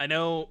 I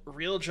know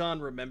Real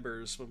John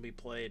remembers when we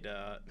played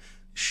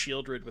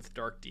Sheoldred with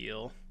Dark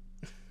Deal.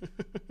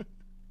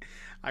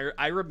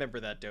 I remember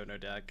that Dono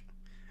deck.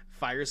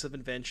 Fires of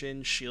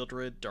Invention,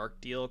 Sheoldred,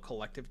 Dark Deal,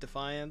 Collective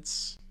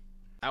Defiance.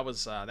 That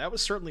was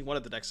certainly one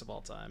of the decks of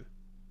all time.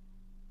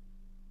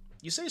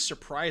 You say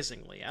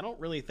surprisingly. I don't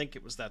really think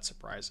it was that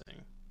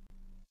surprising.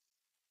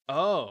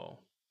 Oh.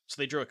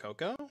 So they drew a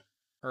Coco?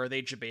 Or are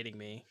they debating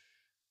me?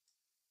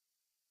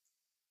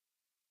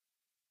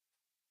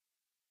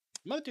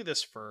 I'm gonna do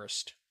this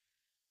first.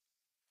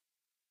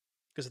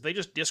 Because if they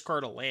just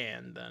discard a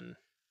land, then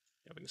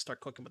we can start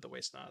cooking with the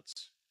Waste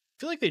Nots. I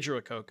feel like they drew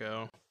a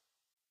Coco.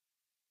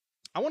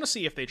 I want to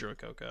see if they drew a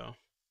Coco.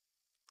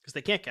 Because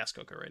they can't cast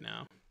Coco right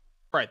now.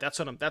 Right, that's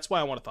why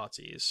I want a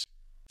Thoughtseize.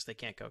 Because they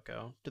can't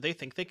Coco. Do they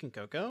think they can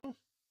Coco?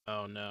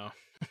 Oh no.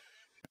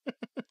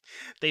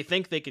 They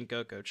think they can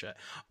Coco, chat.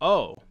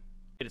 Oh,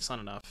 it's not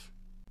enough.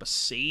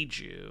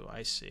 Boseiju,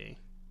 I see.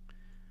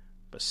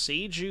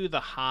 Boseiju the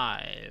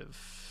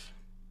Hive.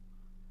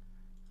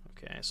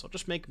 Okay, so I'll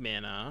just make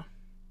mana.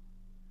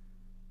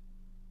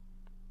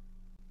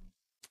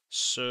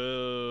 So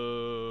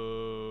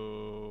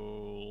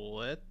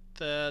let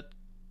that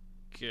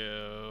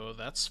go.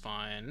 That's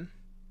fine.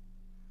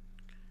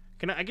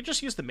 I could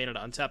just use the mana to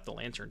untap the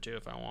Lantern too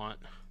if I want.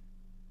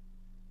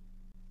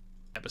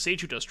 Yeah,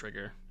 Boseiju does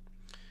trigger.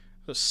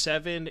 So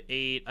 7,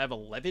 8. I have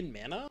 11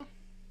 mana.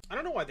 I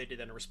don't know why they did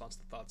that in response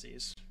to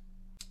Thoughtseize.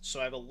 So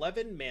I have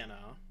 11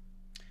 mana.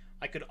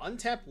 I could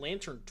untap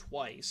Lantern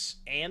twice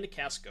and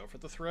cast Go for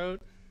the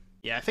Throat.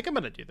 Yeah, I think I'm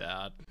gonna do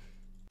that.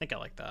 I think I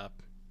like that.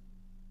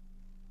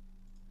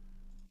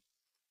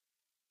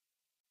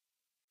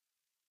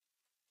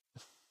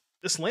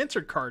 This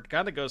Lantern card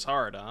kind of goes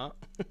hard, huh?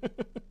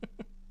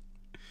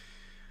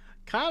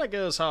 Kind of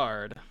goes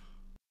hard.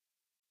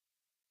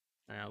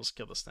 Alright, let's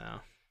kill this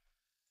now.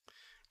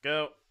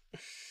 Go.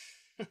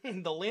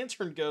 The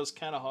Lantern goes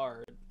kind of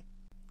hard.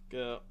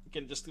 Go.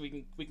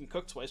 We can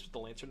cook twice with the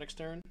Lantern next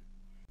turn.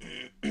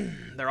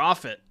 They're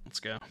off it. Let's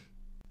go.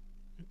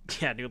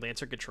 Yeah, new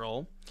Lantern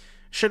control.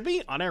 Should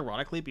we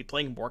unironically be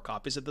playing more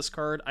copies of this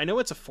card? I know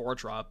it's a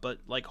 4-drop, but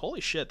like, holy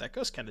shit, that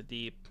goes kind of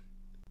deep.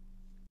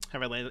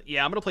 Have I landed?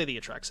 Yeah, I'm gonna play the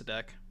Atraxa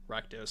deck,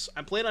 Rakdos.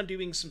 I'm planning on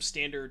doing some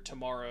standard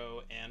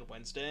tomorrow and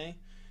Wednesday.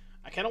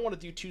 I kind of want to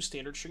do 2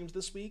 standard streams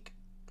this week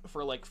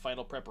for like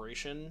final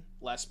preparation,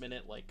 last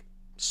minute like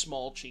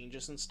small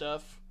changes and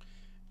stuff,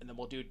 and then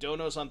we'll do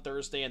donos on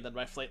Thursday, and then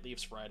my flight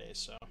leaves Friday.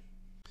 So,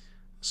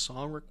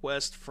 song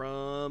request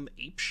from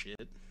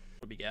Apeshit.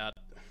 What we got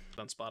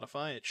on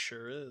Spotify? It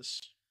sure is.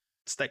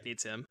 This deck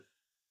needs him.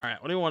 All right,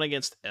 what do we want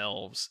against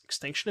Elves?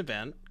 Extinction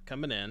Event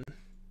coming in.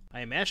 I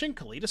imagine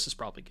Kalitas is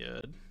probably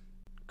good.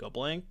 Go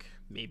blank,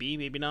 maybe,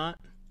 maybe not.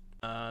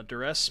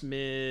 Duress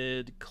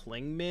mid,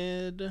 Cling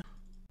mid,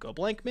 Go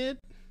blank mid.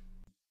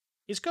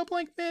 Is Go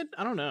blank mid?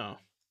 I don't know.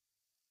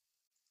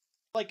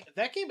 Like,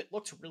 that game, it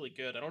looked really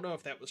good. I don't know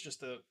if that was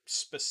just a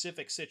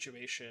specific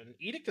situation.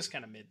 Edict is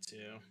kind of mid,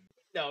 too.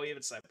 No, we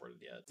haven't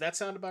sideboarded yet. Does that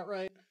sound about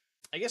right?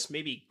 I guess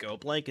maybe Go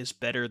blank is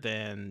better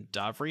than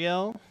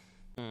Davriel.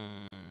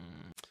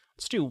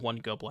 Let's do 1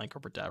 Go blank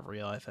over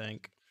Davriel, I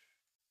think.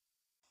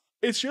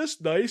 It's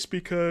just nice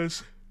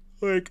because,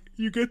 like,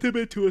 you get them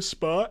into a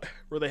spot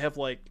where they have,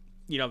 like,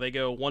 you know, they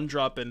go 1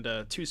 drop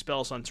into 2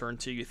 spells on turn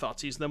 2, you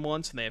Thoughtseize them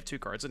once, and they have 2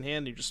 cards in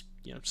hand, you just,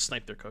 you know,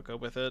 snipe their Coco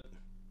with it.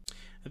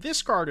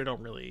 This card,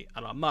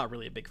 I'm not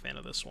really a big fan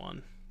of this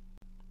one.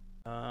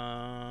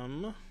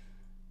 I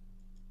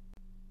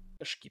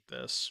should keep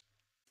this.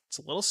 It's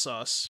a little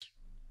sus.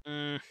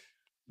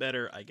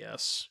 Better, I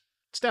guess.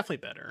 It's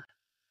definitely better.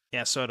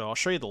 Yeah, Soto, I'll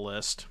show you the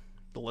list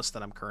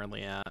that I'm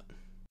currently at.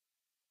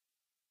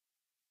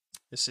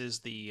 This is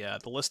the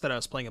list that I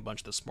was playing a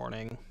bunch this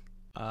morning.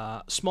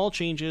 Small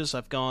changes.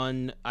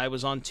 I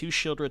was on 2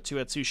 Sheoldred, 2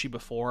 Atsushi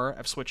before.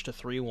 I've switched to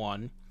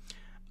 3-1.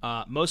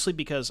 Mostly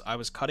because I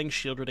was cutting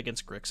Sheoldred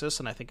against Grixis,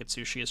 and I think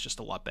Atsushi is just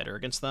a lot better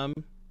against them.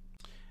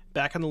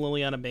 Back on the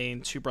Liliana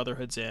main, 2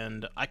 Brotherhoods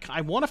End.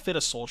 I want to fit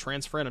a Soul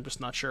Transfer, and I'm just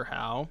not sure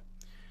how.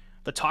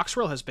 The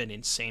Toxrill has been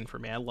insane for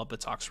me. I love the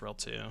Toxrill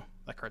too.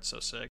 That card's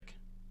so sick.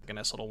 Like a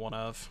nice little one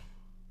of.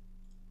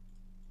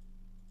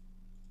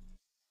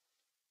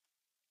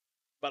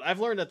 But I've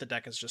learned that the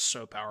deck is just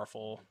so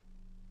powerful.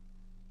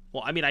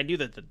 Well, I mean, I knew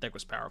that the deck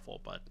was powerful,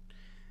 but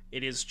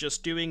it is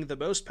just doing the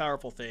most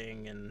powerful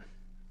thing, and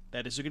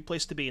that is a good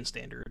place to be in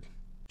Standard.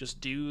 Just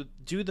do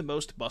the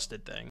most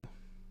busted thing.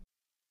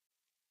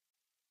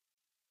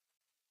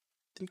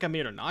 Didn't come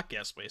here to not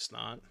guess, waste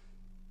not.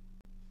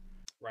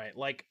 Right,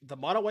 like, the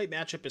mono-white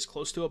matchup is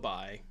close to a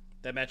bye.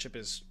 That matchup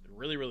is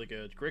really, really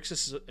good. Grixis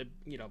is,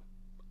 you know,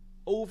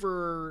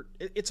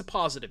 it's a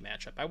positive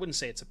matchup. I wouldn't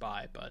say it's a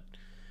bye, but,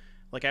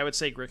 like, I would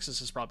say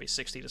Grixis is probably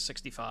 60 to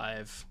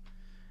 65.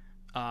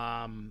 The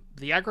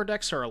aggro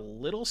decks are a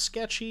little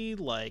sketchy.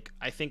 Like,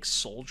 I think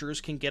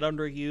Soldiers can get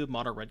under you,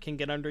 Mono Red can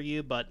get under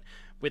you, but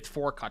with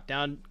 4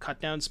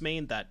 cutdowns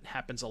main, that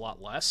happens a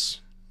lot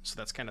less. So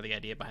that's kind of the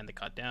idea behind the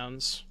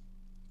cutdowns.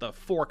 The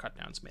 4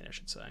 cutdowns main, I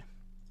should say.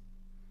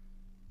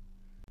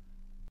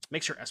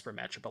 Makes your Esper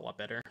matchup a lot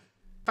better.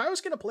 If I was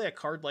going to play a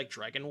card like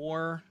Dragon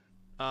War,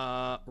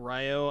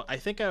 Ryo, I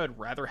think I would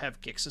rather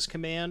have Gix's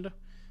Command.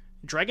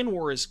 Dragon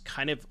War is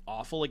kind of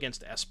awful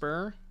against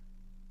Esper.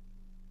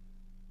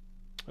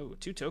 Oh,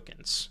 2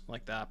 tokens.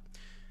 Like that.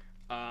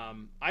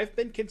 I've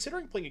been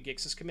considering playing a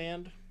Gix's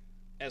Command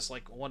as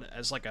like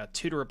a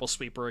tutorable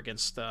sweeper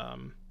against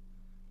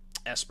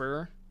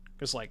Esper.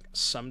 Because like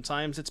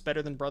sometimes it's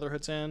better than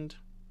Brotherhood's End.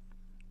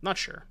 Not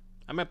sure.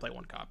 I might play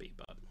 1 copy,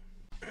 but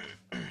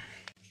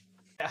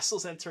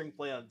Castle's entering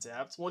play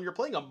untapped. When you're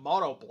playing a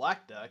mono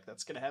black deck,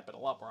 that's going to happen a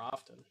lot more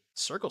often.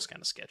 Circle's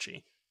kind of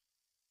sketchy.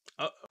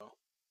 Uh-oh.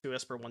 2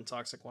 Esper, 1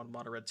 Toxic, 1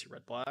 mono red, 2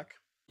 red black.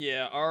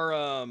 Yeah,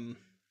 I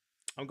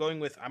was going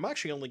with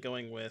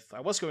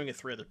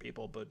 3 other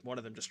people, but one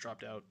of them just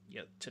dropped out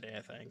today,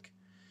 I think.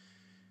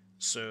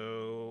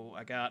 So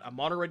I got a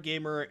mono red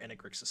gamer and a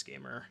Grixis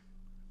gamer.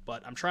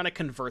 But I'm trying to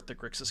convert the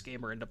Grixis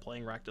gamer into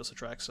playing Rakdos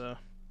Atraxa.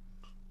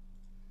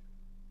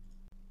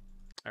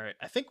 Alright,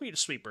 I think we need a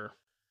sweeper.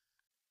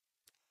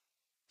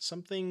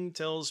 Something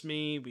tells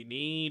me we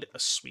need a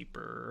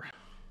sweeper.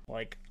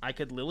 Like, I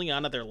could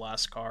Liliana their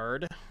last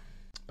card,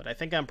 but I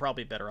think I'm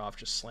probably better off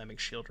just slamming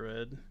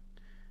Sheoldred.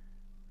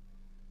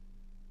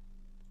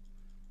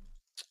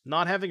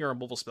 Not having a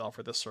removal spell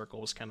for this circle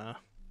was kind of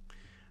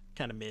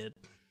mid.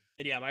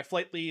 And yeah, my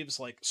flight leaves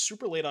like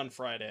super late on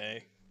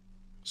Friday,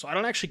 so I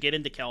don't actually get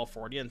into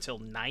California until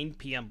 9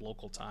 p.m.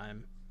 local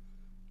time.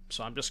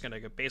 So I'm just gonna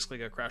basically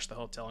go crash the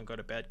hotel and go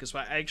to bed, because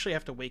I actually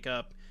have to wake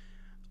up.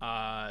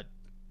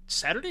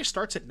 Saturday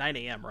starts at 9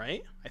 a.m.,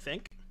 right? I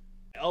think.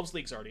 Elves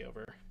League's already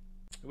over.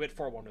 We went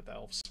 4-1 with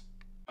Elves.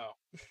 Oh.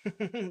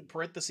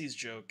 Parentheses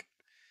joke.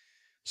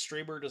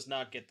 Streamer does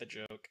not get the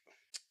joke.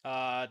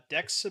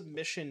 Deck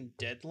submission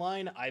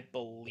deadline, I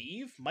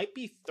believe, might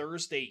be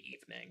Thursday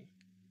evening.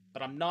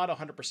 But I'm not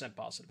 100%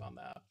 positive on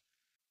that.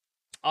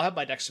 I'll have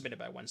my deck submitted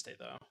by Wednesday,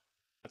 though.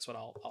 That's when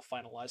I'll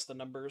finalize the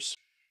numbers.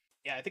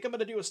 Yeah, I think I'm going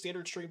to do a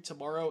standard stream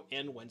tomorrow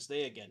and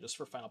Wednesday again, just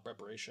for final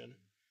preparation.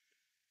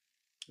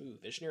 Ooh,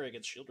 Visionary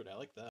against Sheoldred, I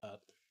like that.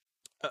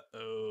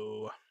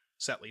 Uh-oh.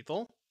 Is that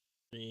lethal?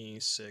 3,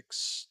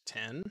 6,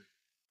 10.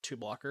 2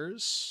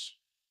 blockers.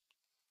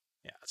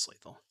 Yeah, it's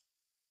lethal.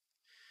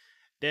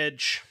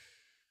 Dedge.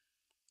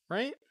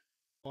 Right?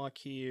 Block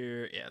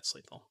here. Yeah, it's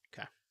lethal.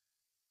 Okay.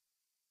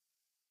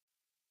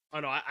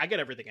 Oh no, I get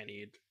everything I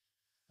need.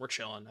 We're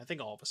chilling. I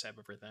think all of us have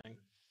everything.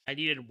 I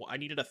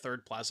needed a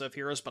third Plaza of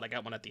Heroes, but I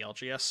got one at the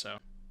LGS, so...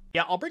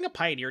 Yeah, I'll bring a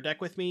Pioneer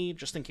deck with me,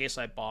 just in case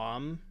I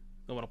bomb.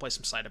 I want to play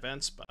some side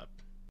events, but...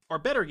 Or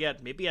better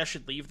yet, maybe I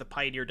should leave the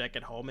Pioneer deck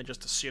at home and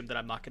just assume that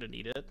I'm not going to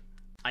need it.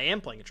 I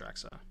am playing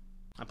Atraxa.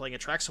 I'm playing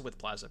Atraxa with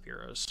Plaza of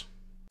Heroes.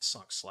 This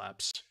song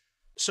slaps.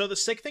 So the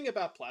sick thing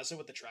about Plaza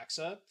with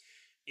Atraxa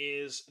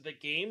is the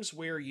games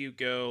where you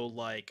go,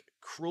 like,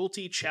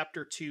 Cruelty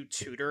Chapter 2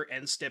 Tutor,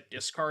 End Step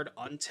Discard,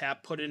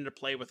 untap, put it into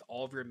play with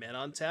all of your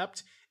mana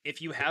untapped. If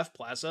you have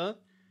Plaza,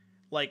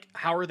 like,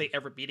 how are they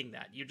ever beating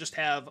that? You just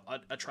have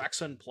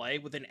Atraxa in play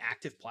with an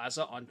active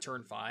Plaza on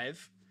turn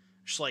 5.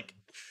 Just like,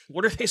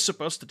 what are they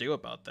supposed to do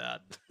about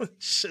that?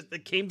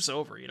 The game's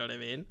over, you know what I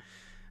mean?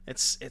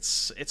 It's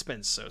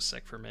been so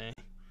sick for me.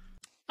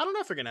 I don't know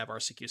if they're gonna have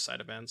RCQ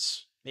side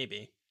events.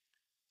 Maybe.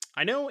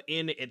 I know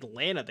in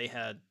Atlanta they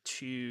had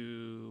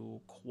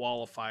 2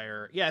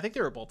 qualifier. Yeah, I think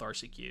they were both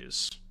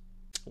RCQs.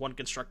 One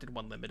constructed,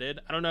 one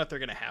limited. I don't know if they're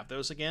gonna have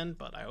those again,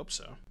 but I hope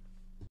so.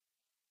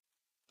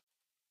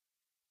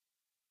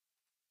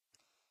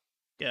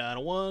 Got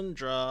a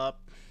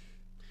 1-drop.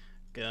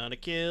 Gonna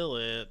kill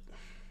it.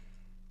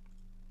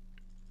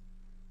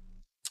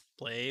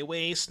 Play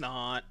Waste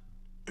Not.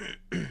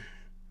 The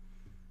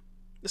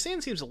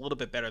stand seems a little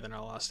bit better than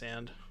our last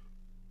stand.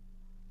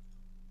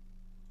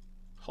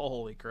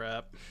 Holy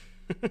crap.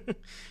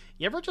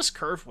 You ever just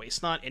curve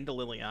Waste Not into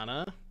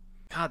Liliana?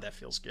 God, that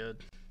feels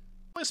good.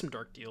 Play some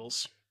Dark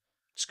Deals.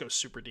 Just go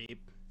super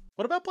deep.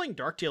 What about playing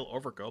Dark Deal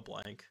over Go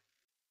Blank?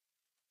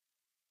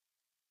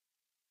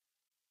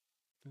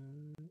 I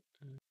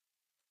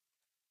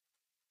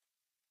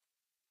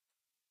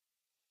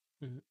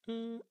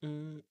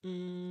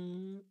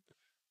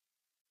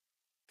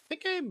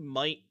think I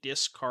might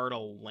discard a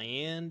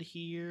land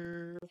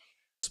here.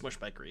 Smush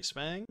by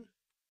Greasefang.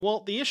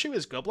 Well, the issue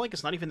is Go Blank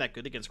is not even that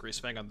good against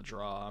Greasefang on the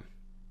draw.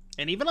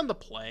 And even on the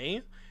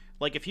play,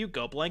 like if you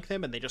Go Blank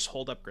them and they just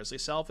hold up Grizzly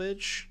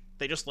Salvage,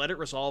 they just let it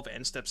resolve,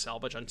 end step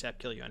salvage, untap,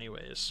 kill you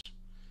anyways.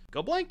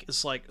 Go Blank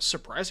is like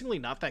surprisingly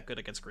not that good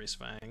against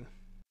Greasefang.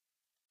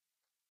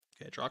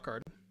 Okay, draw a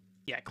card.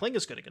 Yeah, Cling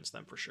is good against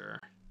them for sure.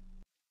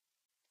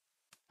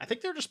 I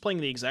think they're just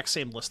playing the exact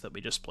same list that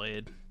we just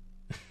played.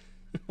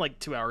 Like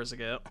 2 hours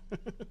ago.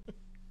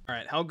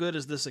 Alright, how good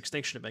is this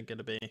Extinction Event going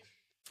to be?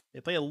 They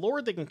play a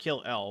Lord that can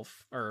kill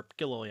Elf, or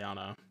kill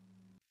Liliana,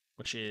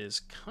 which is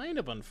kind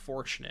of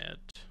unfortunate.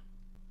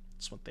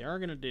 That's what they are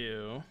going to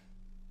do.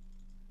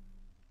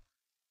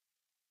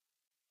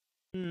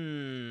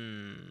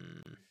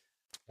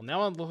 Well,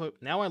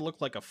 now I look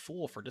like a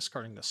fool for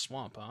discarding the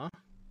Swamp, huh?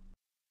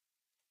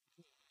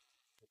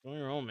 Don't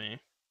roll me.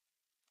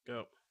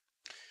 Go.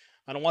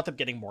 I don't want them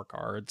getting more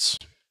cards.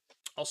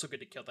 Also good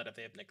to kill that if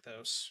they have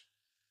Nykthos.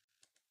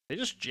 They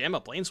just jam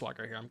a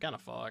Planeswalker here. I'm kind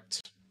of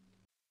fucked.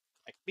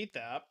 I can beat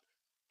that.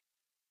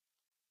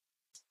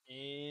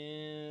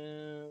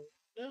 And...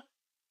 yeah,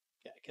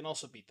 I can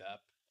also beat that.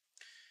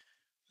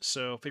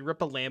 So if we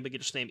rip a land, we can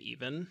just name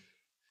Even.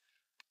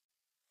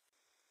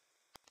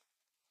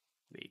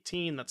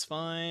 18, that's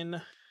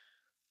fine.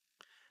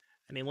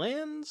 Any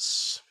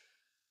lands?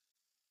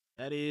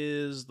 That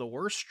is the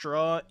worst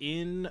draw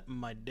in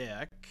my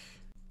deck.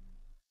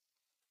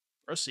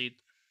 Proceed.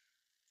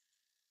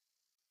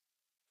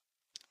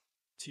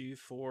 2,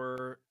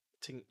 4,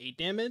 8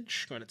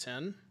 damage. Going to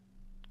 10.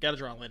 Gotta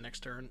draw a land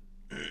next turn.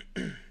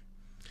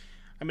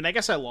 I mean, I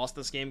guess I lost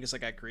this game because I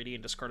got greedy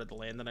and discarded the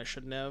land that I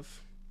shouldn't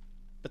have.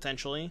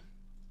 Potentially.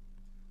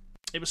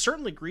 It was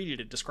certainly greedy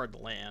to discard the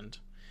land.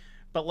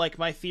 But, like,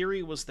 my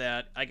theory was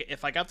that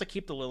if I got to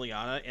keep the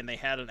Liliana and they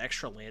had an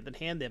extra land in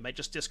hand, they might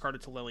just discard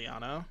it to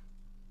Liliana.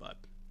 But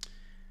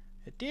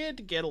it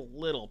did get a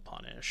little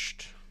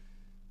punished.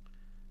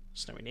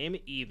 So now we name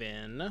it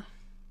Even.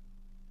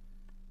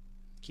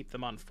 Keep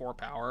them on 4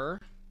 power.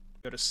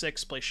 Go to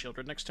 6, play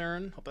Sheoldred next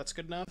turn. Hope that's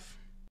good enough.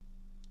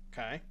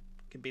 Okay,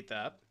 can beat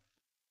that.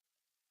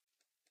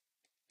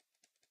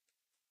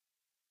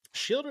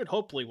 Sheoldred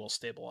hopefully will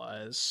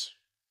stabilize.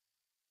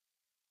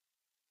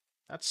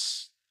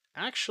 That's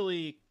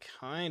actually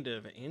kind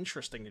of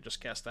interesting to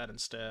just cast that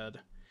instead.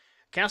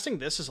 Casting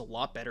this is a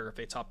lot better if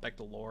they top deck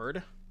the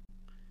Lord.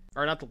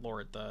 Or not the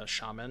Lord, the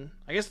Shaman.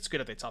 I guess it's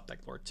good if they top deck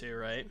Lord too,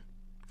 right?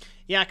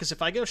 Yeah, because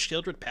if I go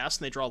Sheoldred Pass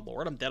and they draw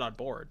Lord, I'm dead on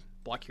board.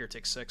 Block here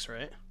takes 6,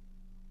 right?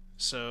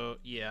 So,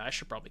 yeah, I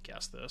should probably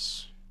cast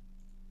this.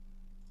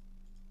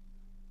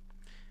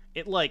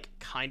 It, like,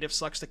 kind of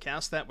sucks to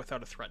cast that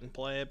without a threat in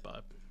play,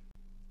 but...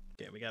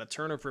 Okay, we got a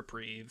turn of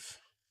Reprieve.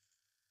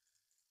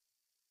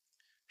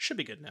 Should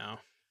be good now.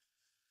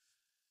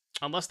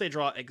 Unless they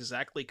draw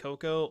exactly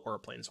Coco or a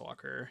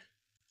Planeswalker.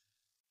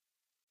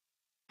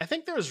 I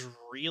think there's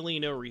really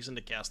no reason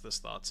to cast this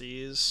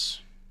Thoughtseize.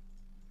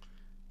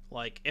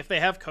 Like, if they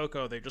have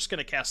Coco, they're just going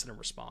to cast it in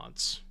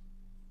response.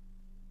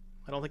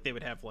 I don't think they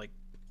would have, like...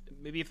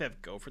 Maybe if they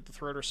have Go for the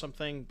Throat or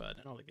something, but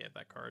I don't think they have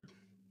that card.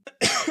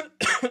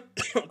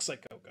 Looks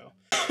like Coco.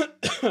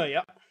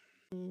 Yeah.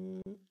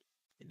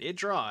 It did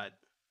draw it.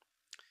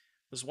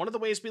 It was one of the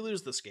ways we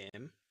lose this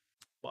game.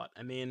 But,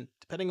 I mean,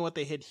 depending on what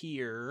they hit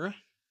here...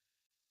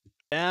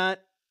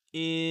 That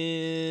is...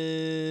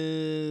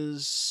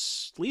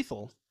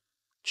 lethal.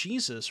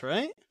 Jesus,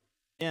 right?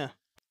 Yeah.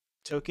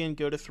 Token,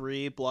 go to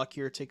 3, block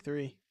here, take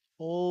 3.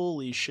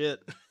 Holy shit.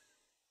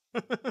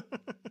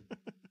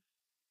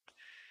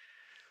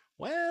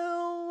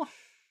 Well...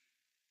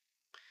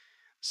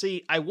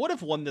 See, I would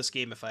have won this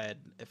game if I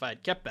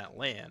had kept that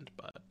land,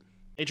 but...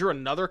 They drew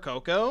another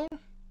Coco.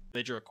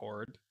 They drew a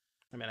Cord.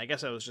 I mean, I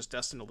guess I was just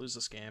destined to lose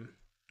this game.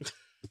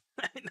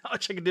 Not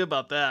much I can do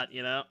about that,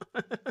 you know?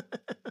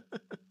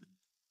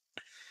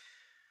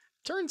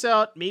 Turns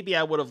out, maybe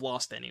I would have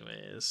lost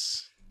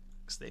anyways.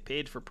 Because they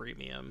paid for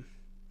premium.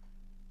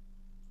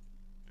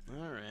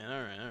 Alright.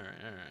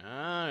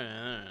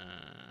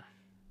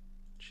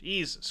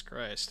 Jesus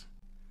Christ.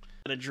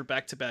 And I drew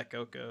back-to-back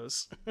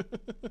Cocos.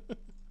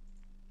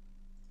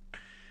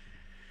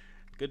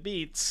 Good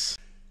beats.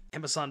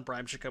 Amazon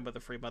Prime should come with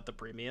a free month of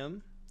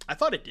premium. I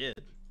thought it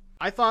did.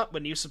 I thought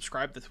when you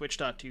subscribed to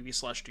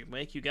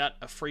twitch.tv/DoomWake, you got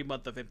a free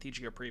month of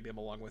MTGO premium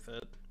along with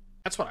it.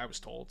 That's what I was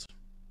told.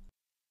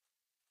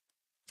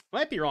 I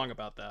might be wrong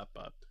about that,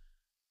 but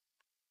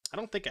I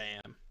don't think I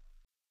am.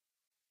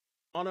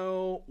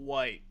 Mono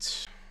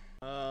white.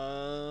 What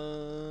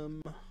are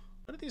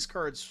these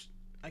cards?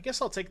 I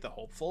guess I'll take the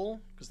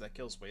Hopeful, because that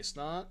kills Waste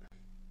Not.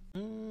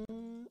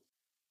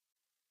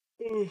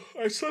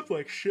 I slept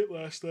like shit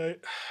last night.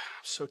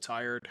 I'm so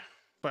tired.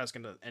 But I was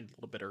going to end a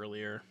little bit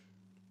earlier.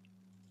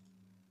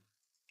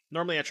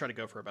 Normally I try to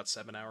go for about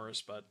 7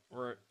 hours, but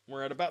we're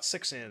at about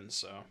 6 in,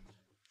 so...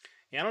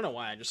 Yeah, I don't know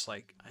why, I just,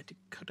 like,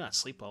 could not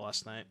sleep well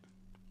last night.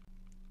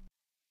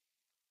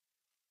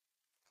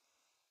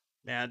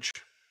 Madge.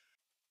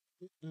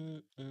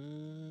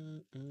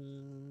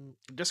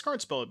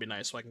 Discard spell would be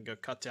nice, so I can go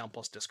cut down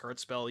plus discard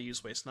spell,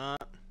 use Waste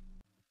Not.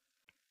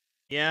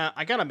 Yeah,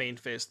 I gotta main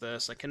phase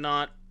this. I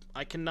cannot,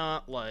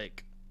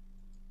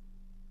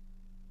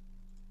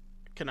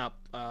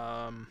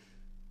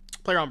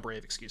 Player on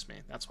Brave, excuse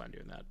me. That's why I'm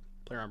doing that.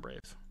 Player on Brave.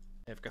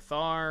 I have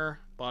Cathar,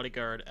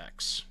 Bodyguard,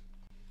 X.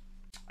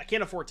 I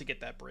can't afford to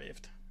get that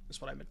braved,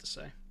 is what I meant to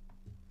say.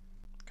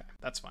 Okay,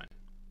 that's fine.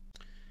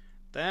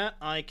 That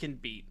I can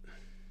beat.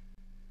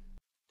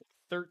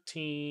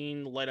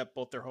 13, light up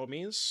both their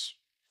homies.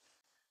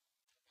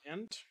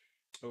 And...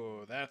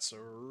 Oh, that's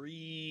a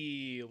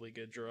really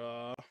good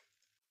draw.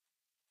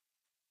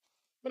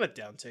 I'm gonna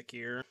downtick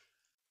here.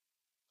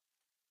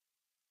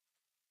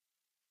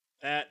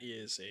 That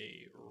is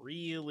a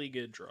really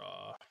good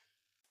draw.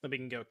 Then we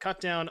can go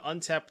cut down,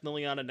 untap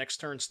Liliana next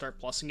turn,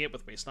 start plussing it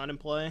with Waste Not in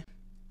play.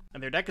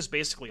 And their deck is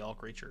basically all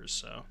creatures,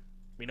 so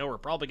we know we're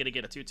probably going to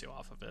get a 2-2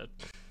 off of it.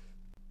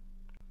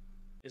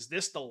 Is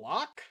this the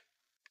lock?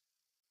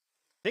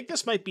 I think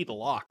this might be the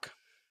lock.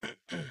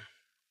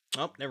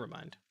 Oh, never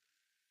mind.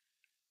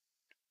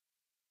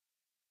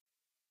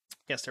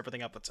 Guessed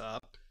everything up the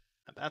top.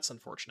 That's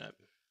unfortunate.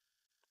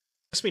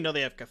 Guess we know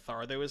they have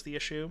Cathar, though, is the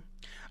issue.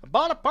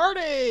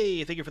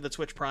 Bonaparte! Thank you for the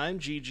Twitch Prime.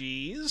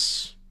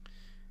 GG's.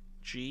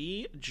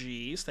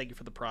 GG's. Thank you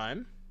for the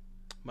Prime.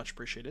 Much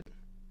appreciated.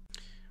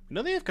 We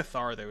know they have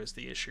Cathar, though, is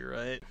the issue,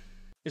 right?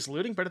 Is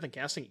looting better than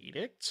casting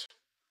Edict?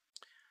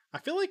 I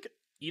feel like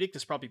Edict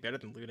is probably better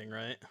than looting,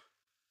 right?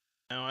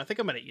 No, I think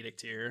I'm going to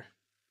Edict here.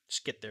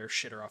 Just get their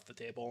shitter off the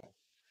table.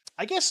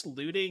 I guess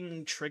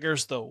looting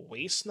triggers the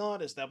Waste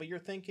Not? Is that what you're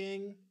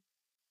thinking?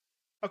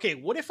 Okay,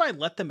 what if I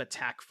let them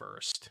attack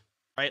first?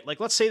 Right? Like,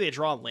 let's say they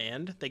draw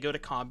land, they go to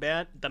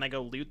combat, then I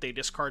go loot, they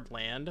discard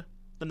land.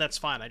 Then that's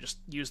fine, I just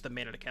use the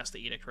mana to cast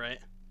the Edict, right?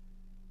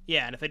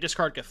 Yeah, and if they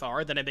discard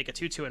Cathar, then I make a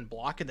 2-2 and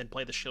block, and then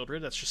play the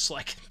Sheoldred. That's just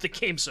like, the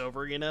game's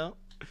over, you know?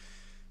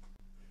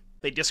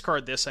 They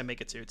discard this, I make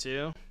a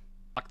 2-2.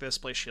 Block this,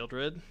 play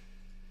Sheoldred.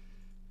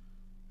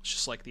 It's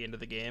just like the end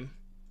of the game.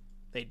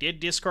 They did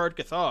discard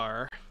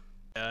Cathar.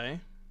 Okay,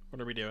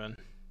 what are we doing?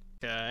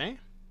 Okay,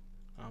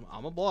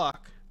 I'm a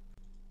block.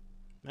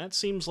 That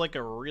seems like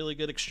a really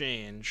good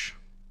exchange.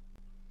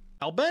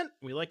 Hellbent?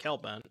 We like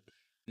Hellbent.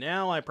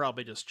 Now I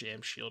probably just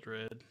jam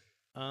Sheoldred.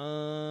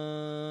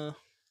 I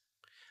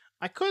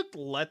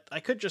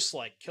could just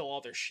like kill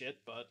all their shit,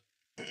 but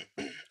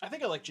I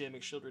think I like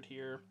jamming Sheoldred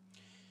here.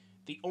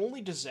 The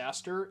only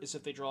disaster is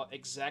if they draw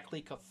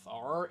exactly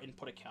Cathar and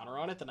put a counter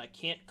on it, then I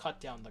can't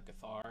cut down the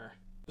Cathar.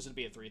 Because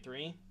it'd be a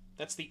 3/3.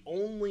 That's the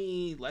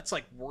only... That's,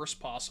 like, worst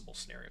possible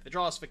scenario. If they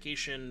draw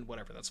Ossification,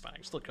 whatever, that's fine. I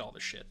can still kill all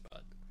this shit,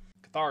 but...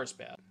 Cathar is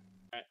bad.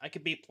 Alright, I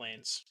could beat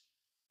Plains.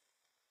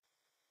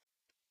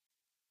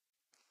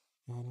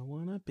 I don't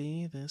wanna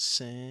be the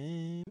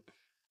same.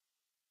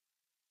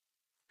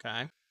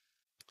 Okay.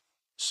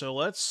 So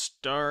let's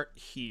start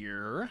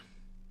here.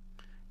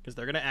 Because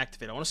they're gonna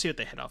activate. I want to see what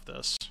they hit off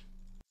this.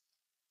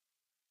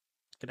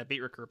 Can I beat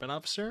Recruitment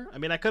Officer? I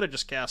mean, I could have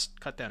just cast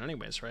Cut Down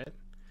anyways, right?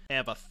 I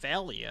have a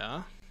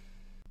Thalia.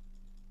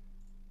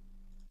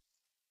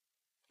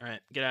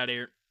 Alright, get out of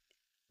here.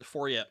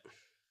 Before yet.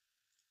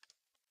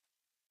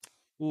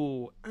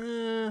 Ooh,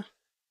 you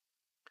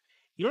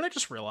know what I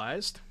just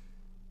realized?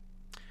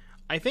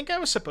 I think I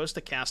was supposed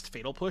to cast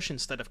Fatal Push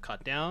instead of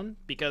Cut Down,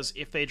 because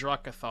if they draw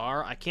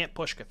Cathar, I can't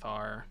push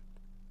Cathar.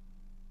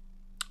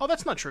 Oh,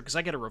 that's not true, because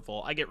I get a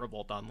Revolt. I get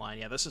Revolt online.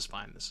 Yeah, this is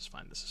fine, this is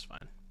fine, this is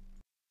fine.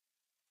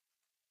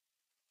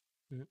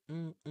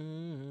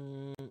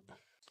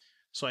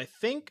 So I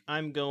think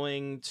I'm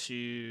going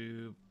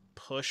to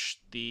push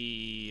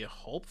the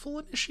Hopeful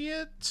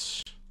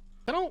Initiate.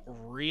 I don't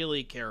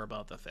really care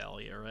about the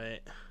Thalia,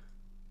 right?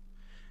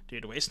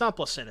 Dude, Waste Not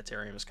plus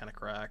Sanitarium is kind of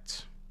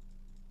cracked.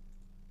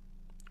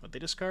 What'd they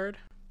discard?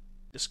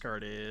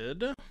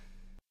 Discarded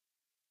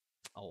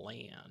a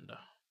land.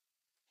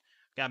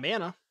 Got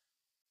mana.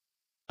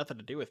 Nothing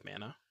to do with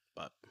mana,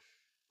 but... I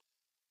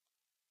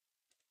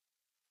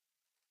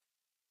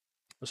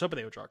was hoping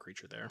they would draw a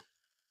creature there.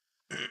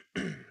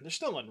 They're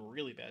still in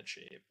really bad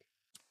shape.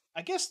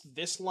 I guess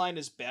this line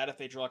is bad if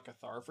they draw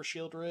Cathar for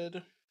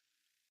Sheoldred.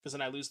 Because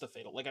then I lose the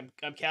Fatal... Like,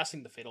 I'm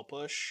casting the Fatal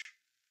Push.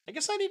 I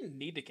guess I didn't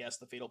need to cast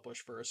the Fatal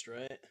Push first,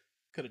 right?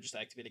 Could have just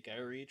activated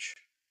Geier Reach.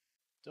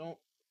 Don't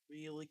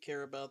really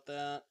care about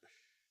that.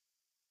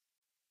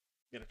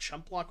 Got a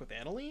Chump Block with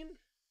Aniline?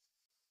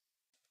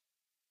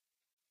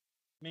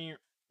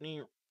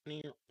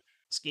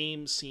 This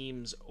game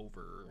seems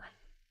over.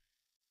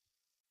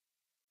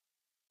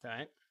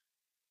 Okay.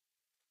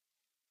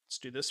 Let's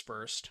do this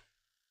first.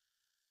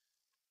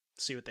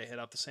 See what they hit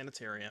off the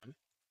Sanitarium.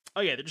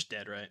 Oh yeah, they're just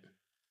dead, right?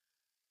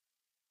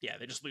 Yeah,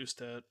 they just lose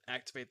to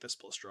activate this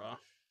plus draw.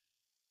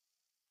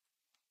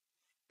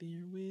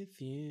 They're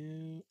with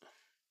you.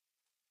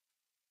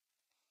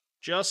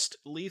 Just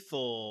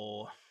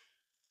lethal.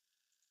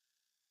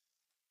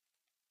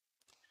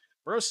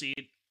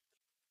 Proceed.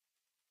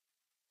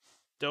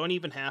 Don't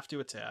even have to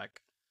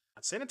attack.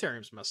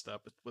 Sanitarium's messed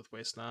up with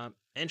Waste Not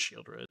and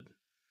Sheoldred.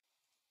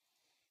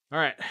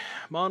 Alright,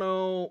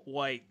 mono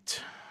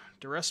white.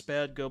 Duress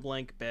bad, go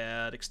blank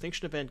bad.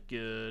 Extinction Event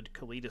good.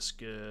 Kalitas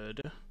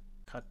good.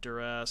 Cut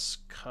Duress,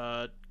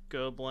 cut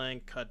go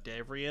blank, cut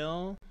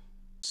Davriel.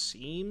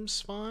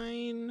 Seems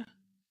fine.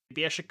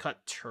 Maybe I should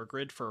cut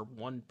Tergrid for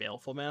 1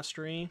 Baleful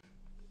Mastery.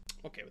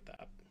 Okay with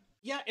that.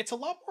 Yeah, it's a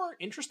lot more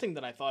interesting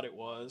than I thought it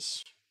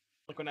was.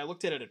 Like, when I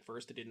looked at it at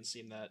first, it didn't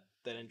seem that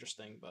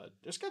interesting, but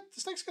this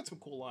deck's got some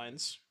cool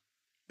lines.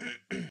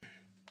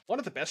 One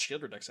of the best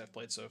Sheoldred decks I've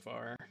played so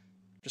far.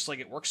 Just, like,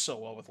 it works so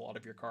well with a lot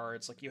of your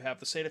cards. Like, you have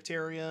the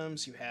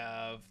Sanitariums, you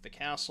have the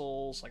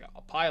castles, like,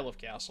 a pile of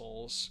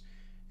castles,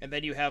 and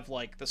then you have,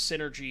 like, the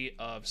synergy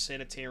of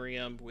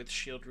Sanitarium with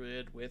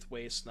Sheoldred, with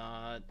Waste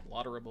Not, a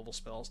lot of removal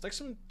spells.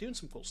 Deck's doing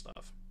some cool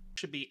stuff.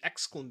 Should be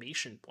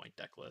exclamation point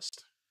deck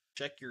list.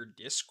 Check your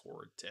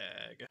Discord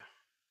tag.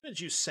 What did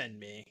you send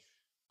me?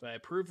 Do I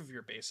approve of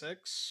your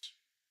basics?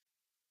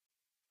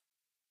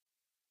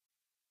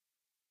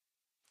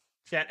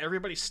 Chat,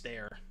 everybody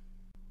stare.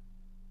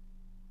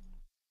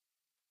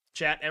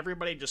 Chat,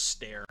 everybody just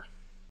stare.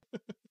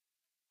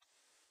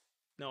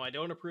 No, I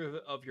don't approve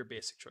of your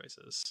basic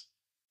choices.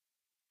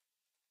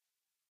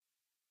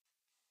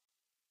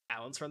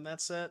 Alan's from that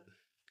set?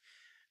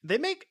 Why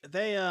didn't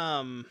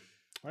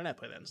I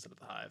play that instead of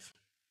the Hive?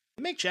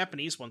 They make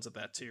Japanese ones of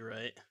that too,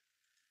 right?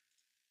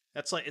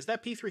 That's like, is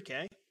that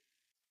P3K?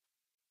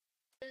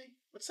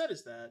 What set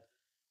is that?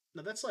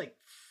 No, that's like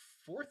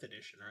 4th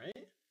edition, right?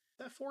 Is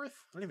that 4th?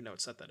 I don't even know what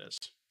set that is.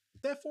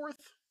 Is that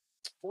 4th?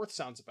 4th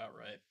sounds about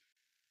right.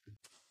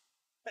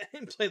 I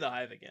didn't play the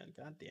Hive again.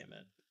 God damn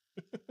it.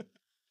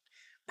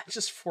 I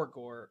just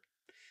forgore.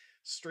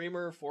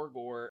 Streamer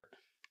forgore.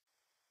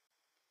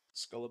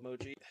 Skull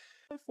emoji.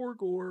 I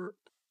forgore.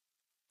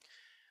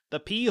 The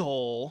pee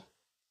hole.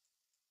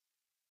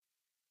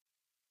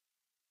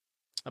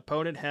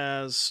 Opponent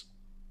has...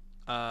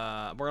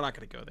 we're not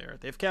going to go there.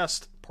 They've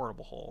cast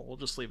Portable Hole. We'll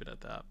just leave it at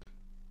that.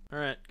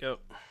 Alright, go.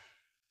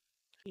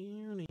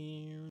 Oh,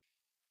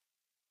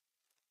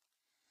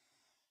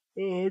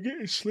 I'm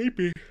getting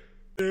sleepy.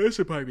 Yeah, this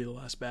would probably be the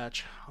last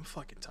batch. I'm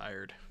fucking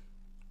tired.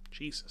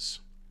 Jesus.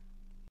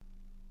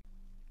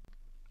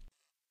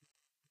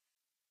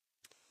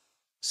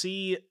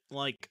 See,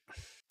 like...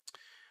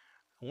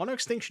 I want to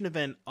Extinction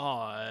Event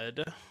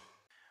odd.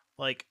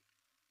 Like,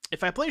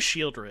 if I play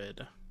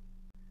Sheoldred...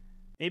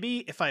 Maybe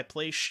if I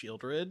play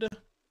Sheoldred,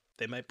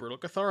 they might Brutal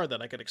Cathar,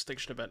 then I could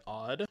Extinction Event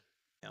odd.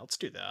 Yeah, let's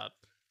do that.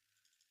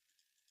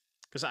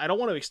 Because I don't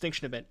want to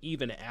Extinction Event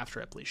even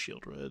after I play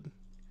Sheoldred.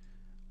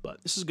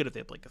 But this is good if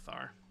they play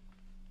Cathar.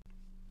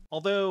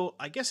 Although,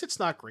 I guess it's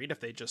not great if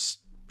they just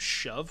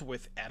shove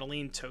with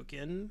Adeline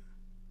token.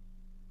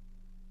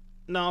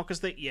 No, because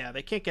they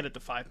can't get it to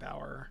 5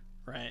 power,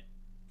 right?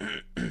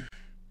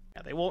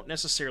 Yeah, they won't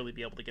necessarily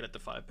be able to get it to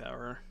 5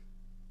 power.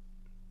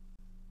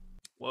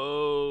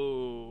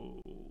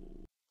 Whoa.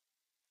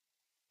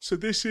 So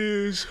this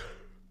is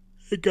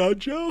a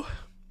Ganjo?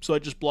 So I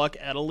just block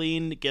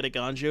Adeline, get a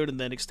Ganjo, and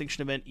then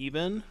Extinction Event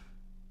even?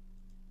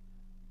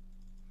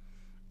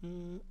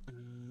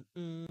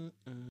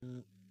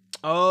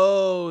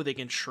 Oh, they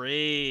can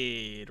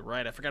trade.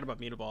 Right, I forgot about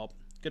Mutavault.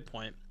 Good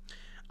point.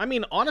 I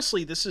mean,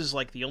 honestly, this is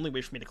like the only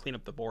way for me to clean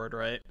up the board,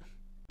 right?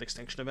 The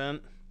Extinction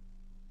Event.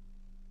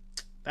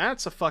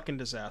 That's a fucking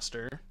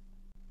disaster.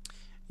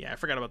 Yeah, I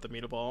forgot about the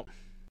Mutavault.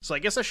 So I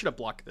guess I should have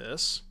blocked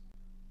this.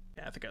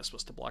 Yeah, I think I was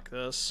supposed to block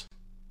this.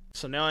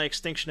 So now I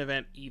Extinction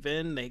Event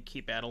even. They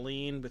keep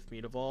Adeline with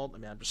Mutavault. I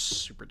mean, I'm just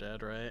super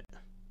dead, right?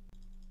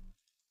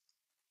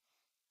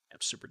 I'm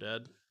super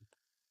dead.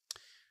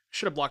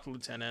 Should have blocked the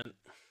Lieutenant.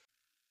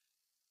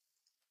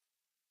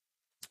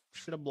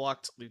 Should have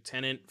blocked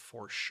Lieutenant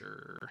for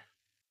sure.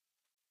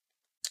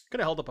 Could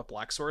have held up a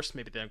Black Source.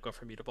 Maybe they don't go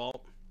for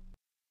Mutavault.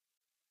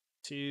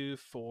 2,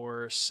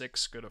 4,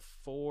 6, go to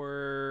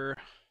 4.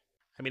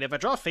 I mean, if I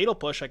draw Fatal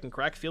Push, I can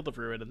crack Field of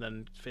Ruin and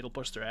then Fatal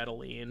Push through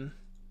Adeline.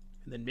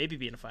 And then maybe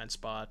be in a fine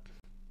spot.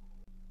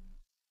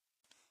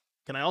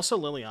 Can I also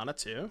Liliana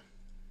too?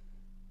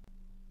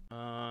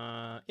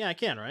 Yeah, I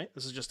can, right?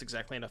 This is just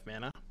exactly enough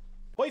mana.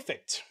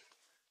 Perfect.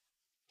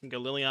 Can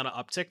go Liliana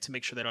uptick to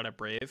make sure they don't have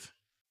Brave.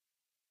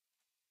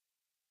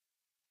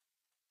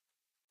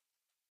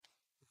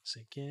 So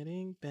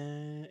getting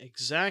back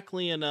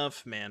exactly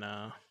enough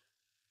mana.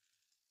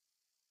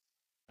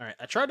 Alright,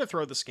 I tried to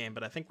throw this game,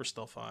 but I think we're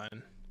still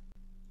fine.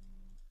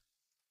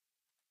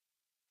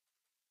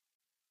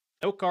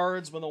 No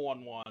cards with a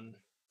 1/1.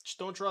 Just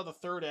don't draw the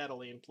third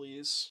Adeline,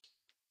 please.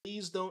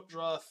 Please don't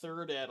draw a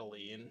third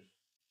Adeline.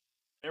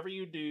 Whatever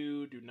you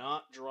do, do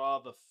not draw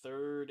the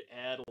third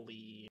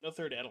Adeline. No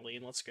third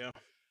Adeline, let's go.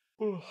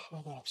 Oh,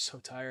 I'm so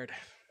tired.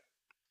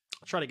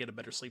 I'll try to get a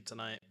better sleep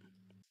tonight.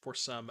 For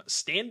some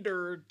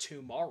standard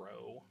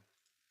tomorrow.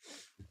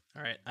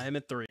 Alright, I am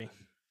at 3.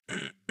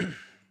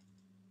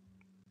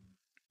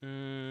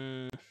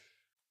 Kind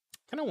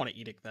of want to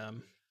Edict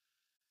them.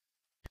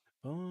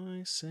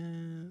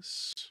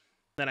 Voices.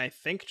 Then I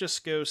think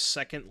just go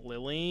second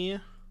Lily.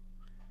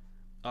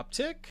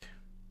 Uptick?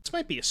 This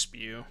might be a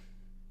spew.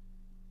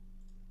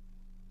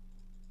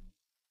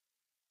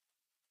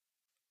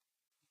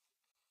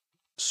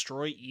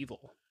 Destroy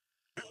evil.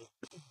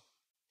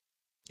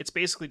 It's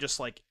basically just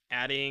like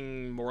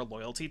adding more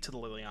loyalty to the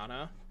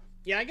Liliana.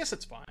 Yeah, I guess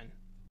it's fine.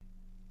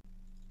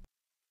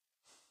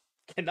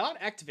 Cannot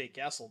activate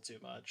Castle too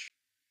much.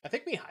 I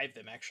think we Hive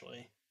them,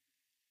 actually.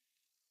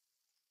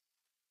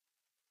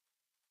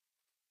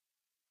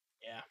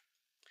 Yeah.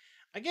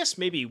 I guess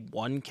maybe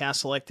one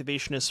Castle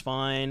activation is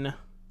fine.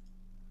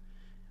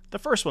 The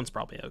first one's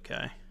probably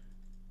okay.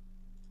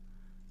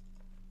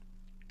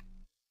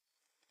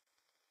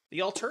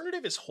 The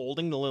alternative is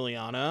holding the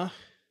Liliana,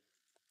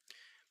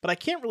 but I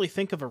can't really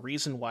think of a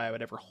reason why I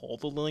would ever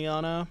hold the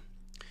Liliana.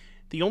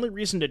 The only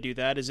reason to do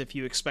that is if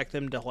you expect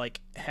them to,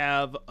 like,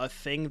 have a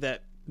thing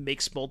that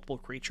makes multiple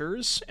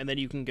creatures, and then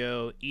you can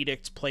go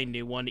Edict, play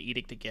new one,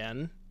 Edict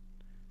again.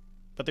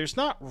 But there's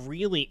not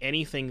really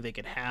anything they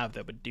could have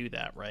that would do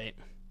that, right?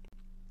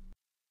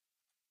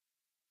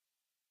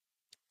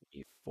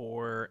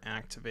 E4,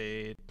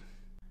 activate.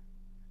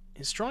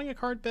 Is drawing a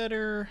card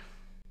better?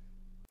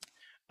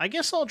 I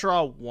guess I'll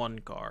draw one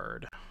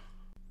card.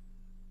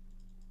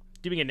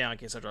 Doing it now in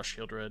case I draw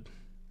Sheoldred.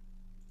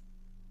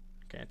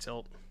 Okay,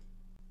 tilt. I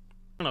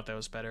don't know if that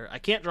was better. I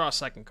can't draw a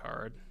second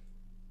card.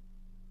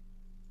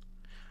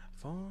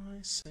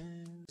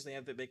 Voices. They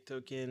have the big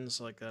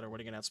tokens like that, or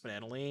winning announcement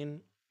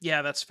Adeline.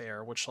 Yeah, that's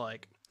fair, which,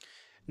 like,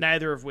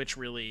 neither of which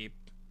really...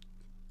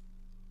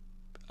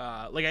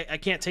 like, I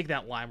can't take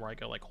that line where I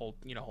go, like, hold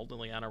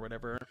Liliana or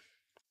whatever.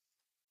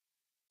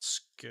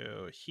 Let's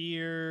go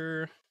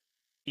here.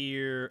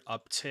 Here,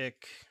 uptick,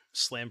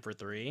 slam for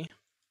 3.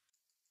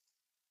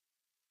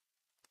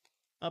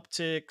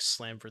 Uptick,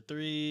 slam for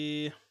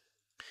 3.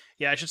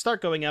 Yeah, I should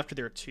start going after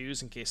their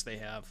 2s in case they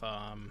have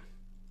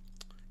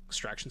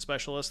Extraction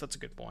Specialist. That's a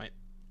good point.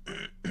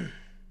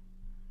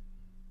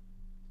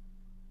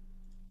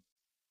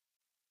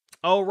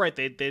 Oh, right,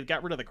 they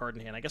got rid of the card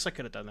in hand. I guess I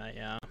could have done that,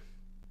 yeah.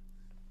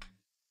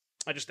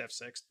 I just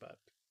F6'd, but...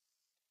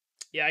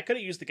 Yeah, I could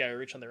have used the Geier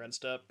Reach on their end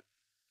step,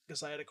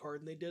 because I had a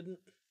card and they didn't.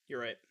 You're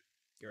right.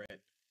 You're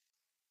right.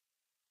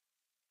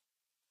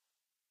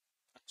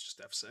 Just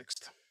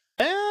F6'd.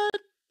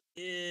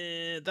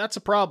 That's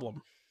a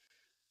problem.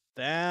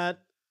 That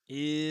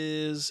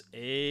is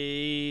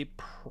a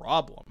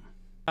problem.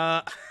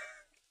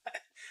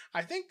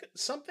 I think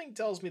something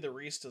tells me the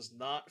race does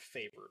not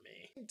favor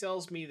me. It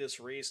tells me this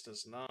race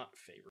does not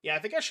favor me. Yeah, I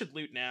think I should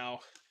loot now. I'm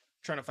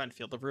trying to find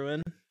Field of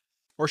Ruin.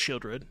 Or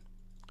Sheoldred.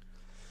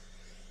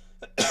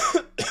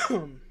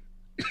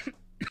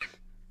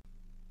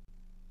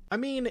 I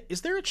mean,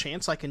 is there a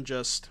chance I can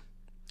just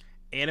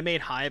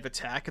animate Hive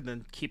attack and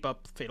then keep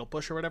up Fatal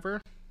Push or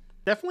whatever.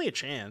 Definitely a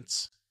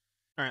chance.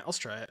 Alright, let's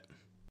try it.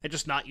 And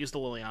just not use the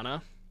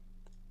Liliana.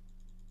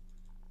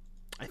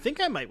 I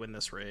think I might win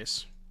this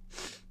race.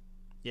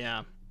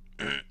 Yeah.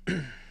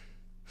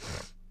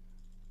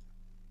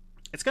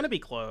 It's gonna be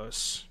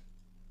close.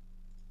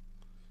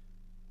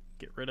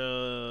 Get rid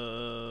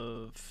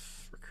of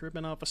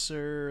Recruitment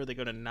Officer. They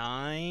go to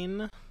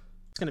 9.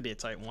 It's gonna be a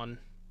tight one.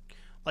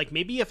 Like,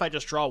 maybe if I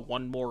just draw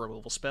one more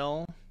removal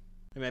spell,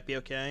 it might be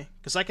okay.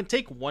 Because I can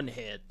take one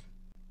hit.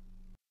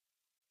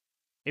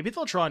 Maybe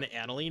they'll draw an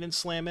Aniline and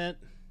slam it.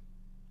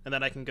 And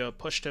then I can go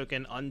push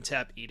token,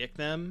 untap, edict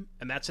them.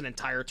 And that's an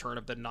entire turn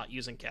of them not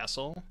using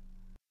castle.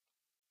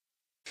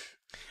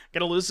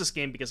 Gonna lose this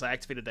game because I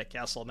activated that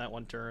castle in that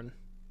one turn.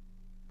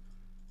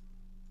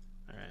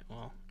 Alright,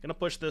 well, gonna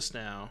push this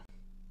now.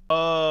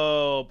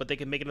 Oh, but they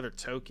can make another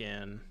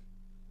token.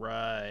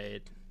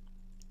 Right.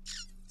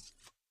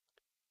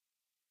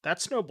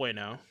 That's no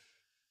bueno.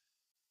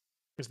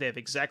 Because they have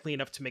exactly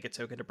enough to make a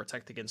token to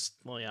protect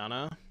against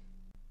Liliana.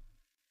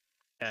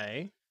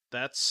 Okay,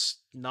 that's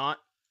not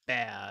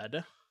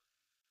bad.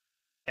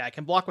 Yeah, I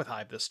can block with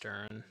Hive this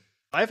turn.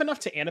 I have enough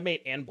to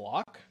animate and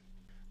block?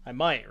 I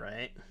might,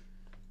 right?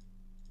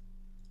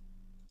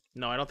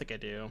 No, I don't think I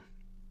do.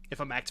 If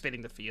I'm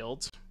activating the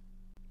field.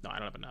 No, I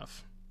don't have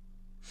enough.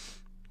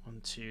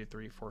 1, 2,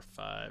 3, 4,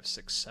 5,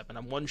 6, 7.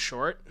 I'm one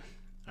short.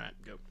 Alright,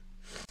 go.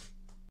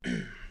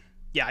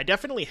 Yeah, I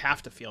definitely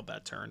have to field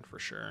that turn for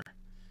sure.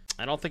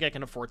 I don't think I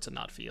can afford to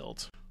not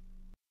field.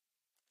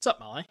 What's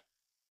up, Molly?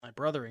 My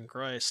brother in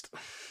Christ.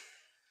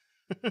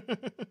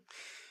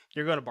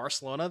 You're going to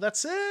Barcelona?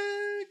 That's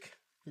sick!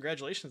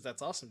 Congratulations,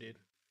 that's awesome, dude.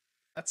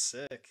 That's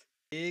sick.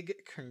 Big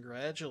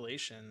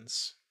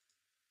congratulations.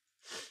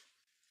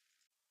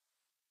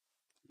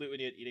 Loot when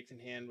you had Edict in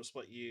hand was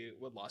what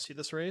lost you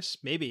this race?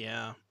 Maybe,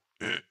 yeah.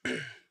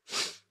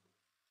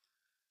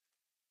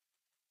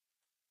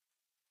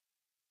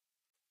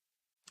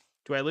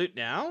 Do I loot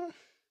now?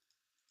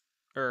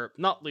 Or,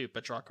 not loot,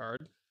 but draw a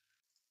card.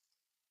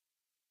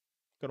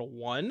 Go to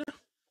 1?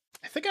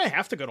 I think I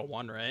have to go to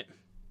 1, right?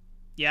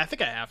 Yeah, I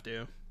think I have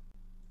to.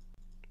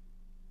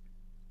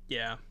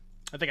 Yeah,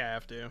 I think I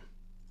have to.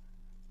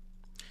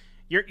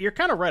 You're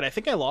kind of right. I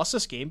think I lost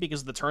this game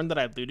because the turn that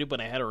I looted when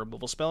I had a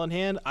removal spell in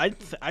hand, I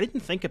didn't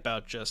think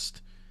about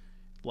just,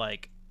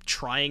 like,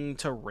 trying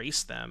to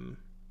race them.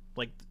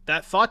 Like,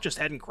 that thought just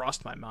hadn't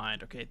crossed my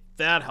mind. Okay,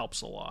 that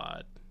helps a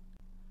lot.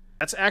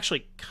 That's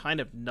actually kind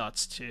of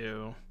nuts,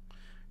 too.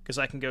 Because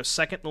I can go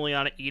second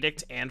Liliana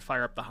Edict and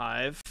fire up the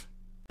Hive.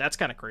 That's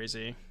kind of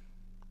crazy.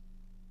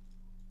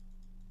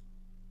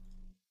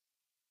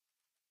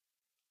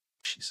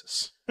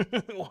 Jesus.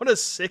 What a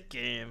sick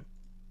game.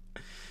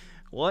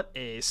 What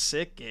a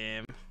sick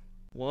game.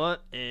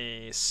 What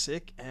a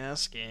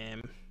sick-ass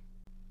game.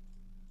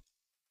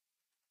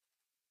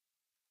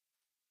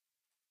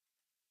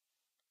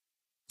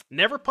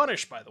 Never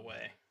punished, by the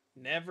way.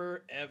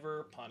 Never,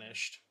 ever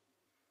punished.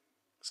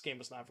 This game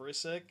was not very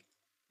sick.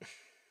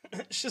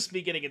 It's just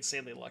me getting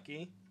insanely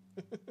lucky.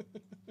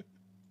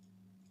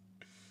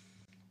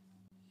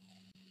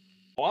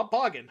 Oh, I'm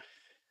pogging.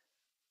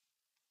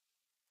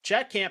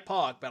 Chat can't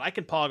pog, but I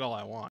can pog all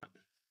I want.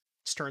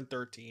 It's turn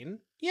 13.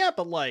 Yeah,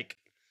 but like,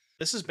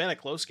 this has been a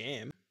close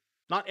game.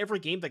 Not every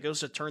game that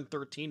goes to turn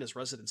 13 is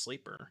Resident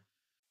Sleeper.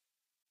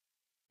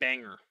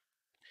 Banger.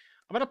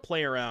 I'm gonna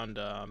play around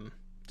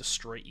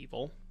Destroy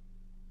Evil.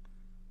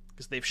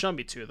 Because they've shown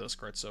me 2 of those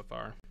cards so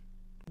far.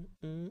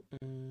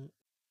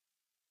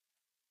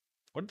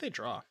 What did they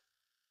draw?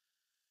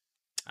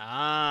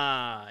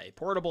 Ah, a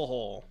portable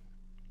hole.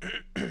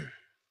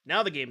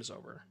 Now the game's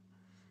over.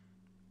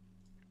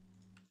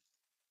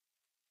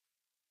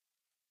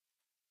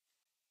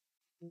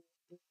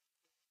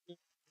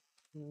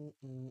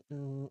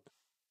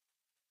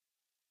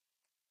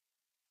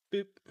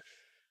 Boop.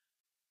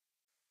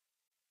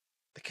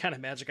 The kind of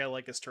magic I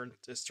like is turn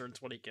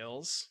 20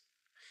 kills.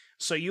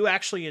 So you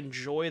actually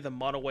enjoy the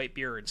mono white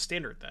beer in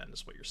standard then,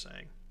 is what you're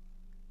saying.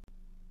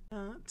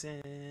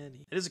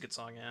 It is a good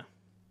song, yeah.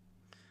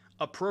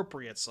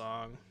 Appropriate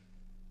song.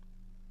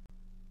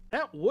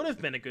 That would have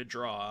been a good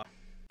draw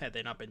had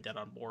they not been dead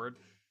on board.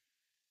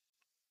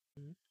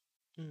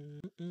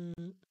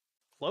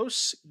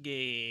 Close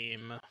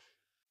game.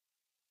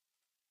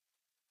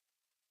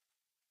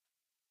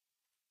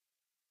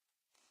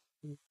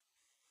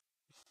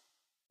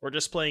 We're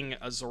just playing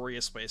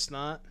Azorius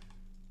Wasteknot.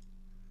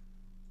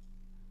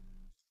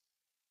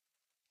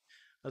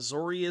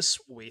 Azorius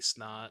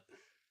Wasteknot.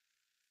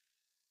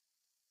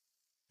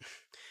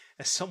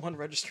 As someone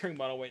registering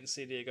mono white in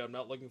San Diego, I'm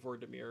not looking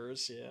forward to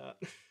mirrors. Yeah.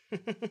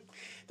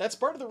 That's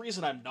part of the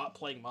reason I'm not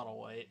playing mono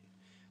white.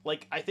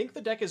 Like, I think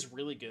the deck is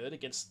really good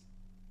against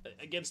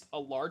a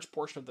large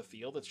portion of the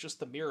field. It's just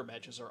the mirror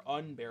matches are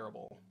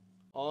unbearable.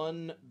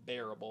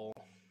 Unbearable.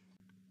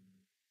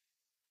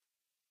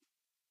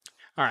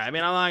 Alright, I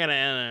mean, I'm not gonna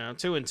end. I'm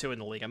 2-2 in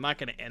the league. I'm not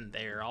gonna end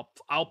there.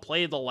 I'll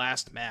play the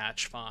last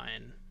match,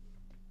 fine.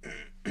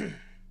 I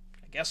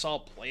guess I'll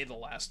play the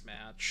last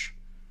match.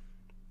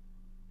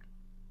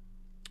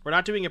 We're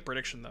not doing a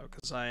prediction, though,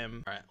 because I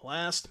am... Alright,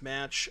 last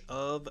match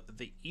of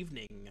the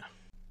evening.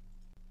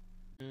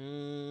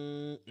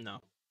 No.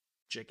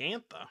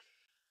 Gigantha.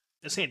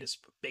 This hand is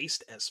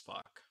based as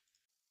fuck.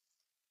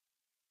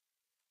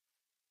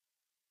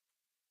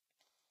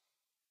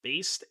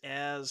 Based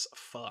as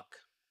fuck.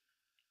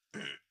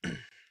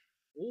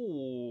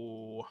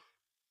 Ooh.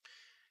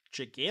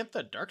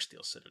 Gigantha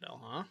Darksteel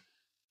Citadel, huh?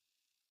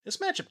 This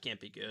matchup can't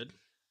be good.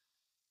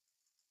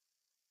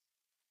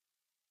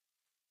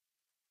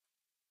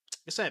 I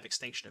guess I have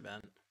Extinction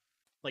Event.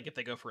 Like if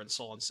they go for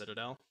Insult on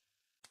Citadel.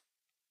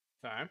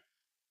 Okay.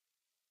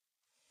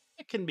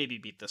 It can maybe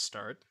beat this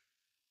start.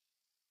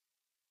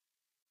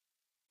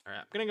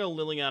 Alright, I'm gonna go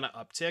Liliana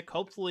uptick.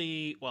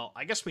 Hopefully, well,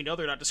 I guess we know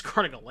they're not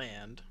discarding a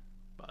land,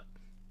 but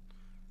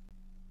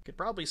could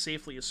probably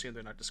safely assume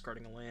they're not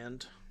discarding a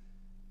land.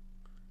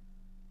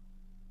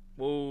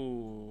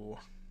 Whoa.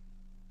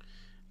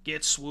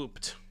 Get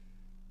swooped.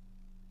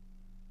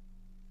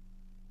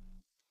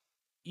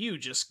 You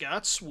just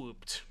got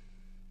swooped.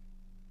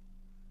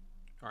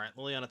 Alright,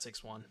 Liliana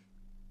takes one. What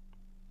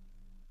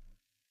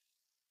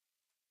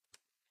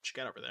you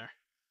got over there?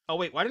 Oh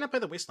wait, why didn't I play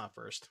the Waste Knot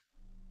first?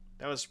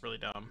 That was really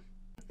dumb.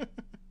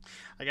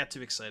 I got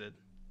too excited.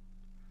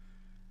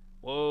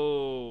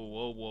 Whoa,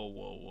 whoa, whoa,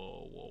 whoa,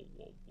 whoa, whoa,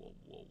 whoa, whoa,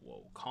 whoa,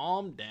 whoa.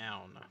 Calm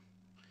down.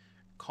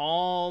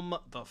 Calm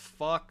the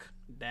fuck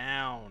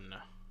down.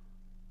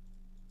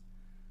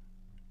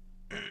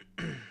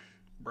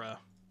 Bruh.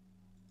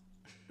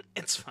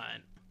 It's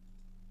fine.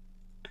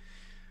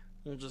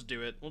 We'll just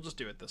do it. We'll just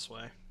do it this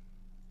way.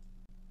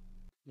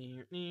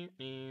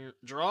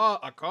 Draw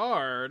a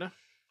card.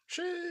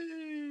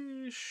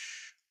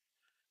 Sheesh.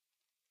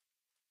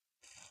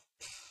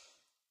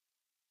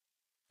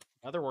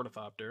 Another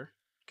Ornithopter.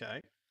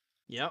 Okay.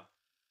 Yep.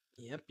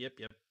 Yep.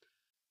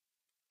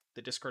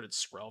 They discarded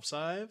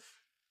Skrelvscythe.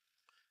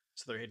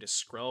 So they're into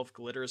Skrelv,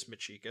 Glitters,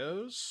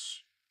 Machikos.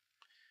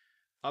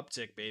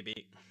 Uptick,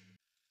 baby.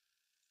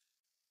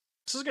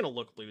 This is going to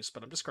look loose,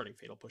 but I'm discarding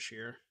Fatal Push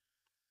here.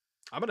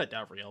 I'm going to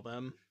Davriel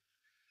them.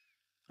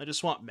 I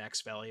just want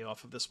max value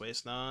off of this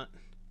Waste Knot.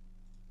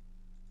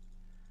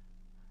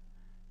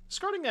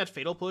 Discarding that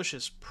Fatal Push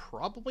is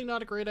probably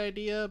not a great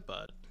idea,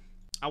 but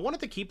I wanted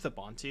to keep the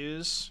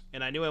Bontus,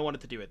 and I knew I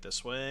wanted to do it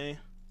this way.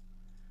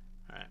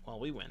 Alright, well,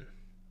 we win.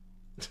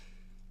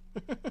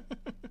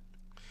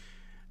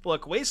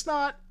 Look, Waste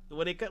Knot,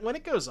 when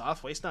it goes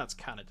off, Waste Knot's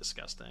kind of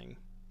disgusting.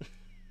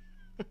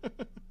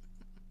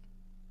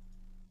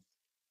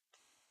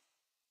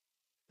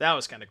 That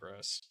was kind of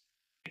gross.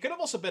 It could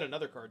have also been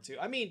another card, too.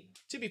 I mean,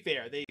 to be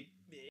fair, they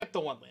kept the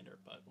one-lander,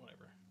 but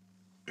whatever.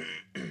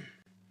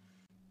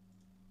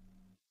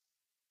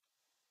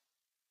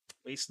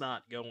 Waste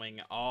Knot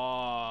going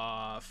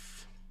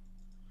off.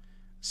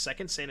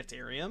 Second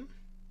Sanitarium.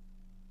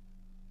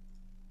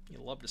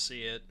 You'd love to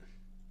see it.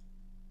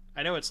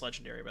 I know it's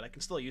legendary, but I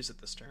can still use it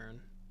this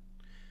turn.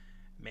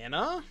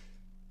 Mana?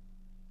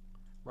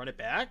 Run it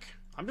back?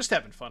 I'm just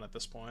having fun at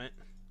this point.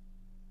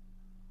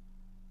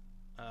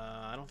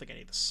 I don't think I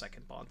need the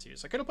second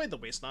Bontus. I could have played the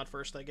Waste Knot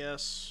first, I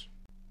guess.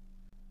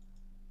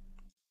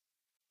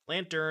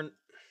 Lantern.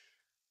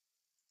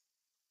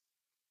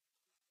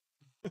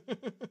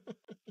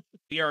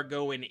 We are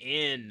going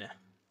in.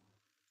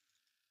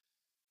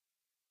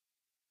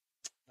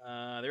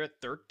 They're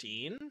at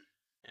 13.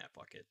 Yeah,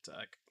 fuck it.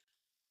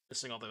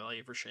 Missing all the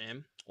value for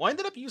shame. Well, I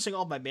ended up using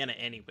all my mana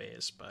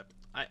anyways, but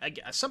I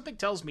something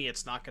tells me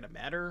it's not going to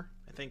matter.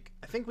 I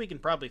think we can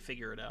probably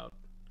figure it out.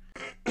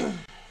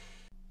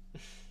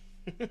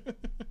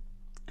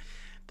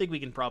 I think we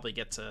can probably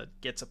get to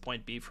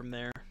point B from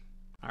there.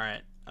 All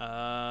right.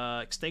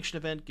 Extinction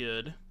Event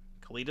good.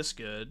 Kalitas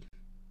good.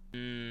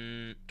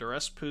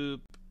 Duress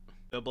poop.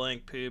 Go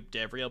blank poop.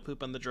 Davriel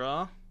poop on the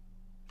draw.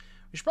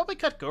 We should probably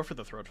cut Go for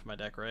the Throat from my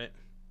deck, right?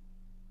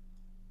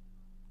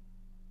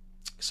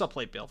 Guess I'll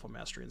play Baleful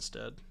Mastery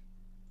instead.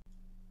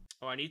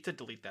 Oh, I need to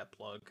delete that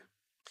plug.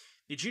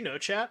 Did you know,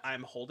 chat?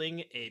 I'm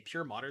holding a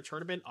Pure Modern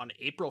tournament on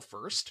April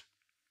 1st,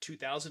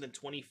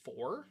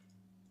 2024.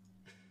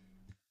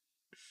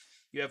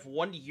 You have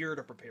 1 year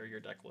to prepare your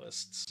deck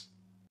lists.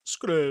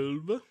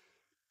 Scrub.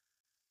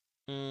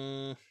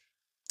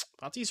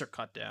 Thoughtseize are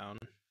cut down.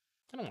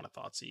 I don't want a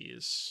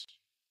Thoughtseize.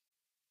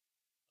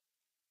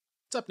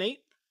 What's up,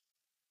 Nate?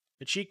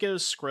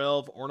 Machikos,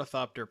 Skrelv,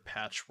 Ornithopter,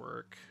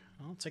 Patchwork.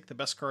 I'll take the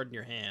best card in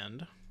your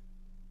hand.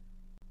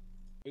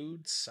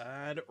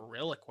 Moodside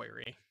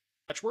Reliquary.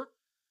 Patchwork.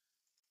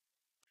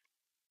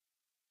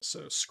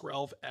 So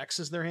Skrelv X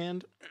is their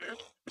hand.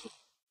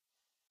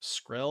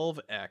 Skrelv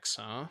X,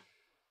 huh?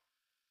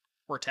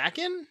 We're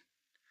attacking?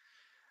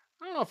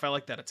 I don't know if I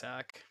like that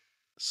attack.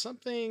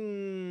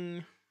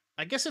 Something...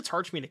 I guess it's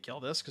hard for me to kill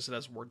this because it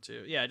has Ward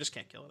 2. Yeah, I just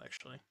can't kill it,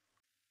 actually.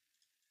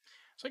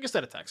 So I guess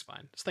that attack's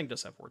fine. This thing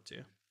does have Ward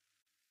 2.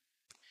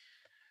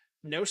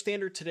 No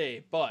standard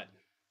today, but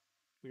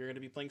we are going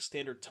to be playing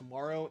standard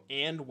tomorrow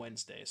and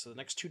Wednesday. So the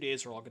next 2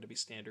 days are all going to be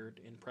standard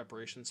in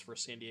preparations for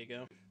San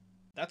Diego.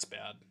 That's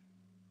bad.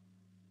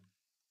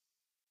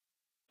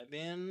 And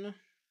then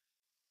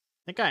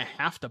think I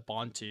have to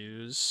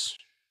Bontu's.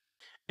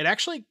 It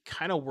actually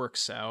kind of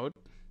works out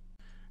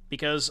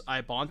because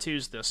I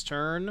Bontu's this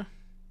turn,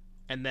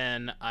 and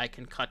then I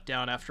can cut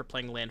down after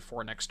playing land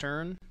 4 next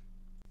turn.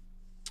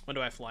 When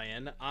do I fly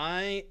in?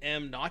 I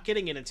am not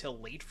getting in until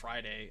late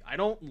Friday. I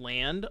don't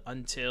land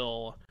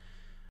until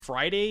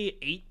Friday,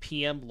 8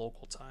 p.m.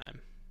 local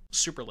time.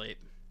 Super late.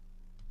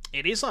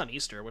 It is on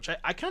Easter, which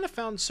I kind of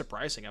found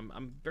surprising.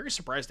 I'm very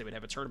surprised they would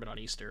have a tournament on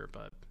Easter,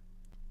 but...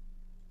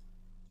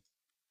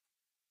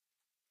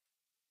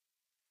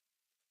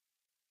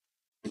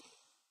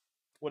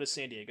 What is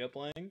San Diego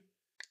playing?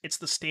 It's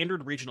the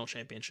Standard Regional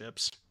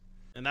Championships.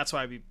 And that's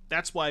why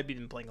I've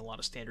been playing a lot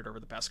of Standard over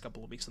the past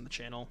couple of weeks on the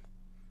channel.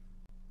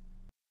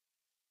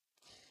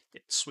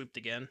 Get swooped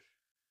again.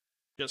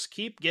 Just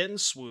keep getting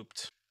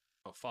swooped.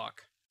 Oh,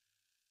 fuck.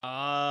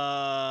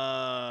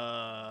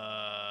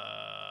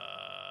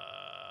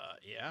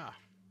 Yeah.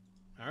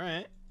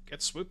 Alright.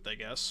 Get swooped, I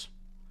guess.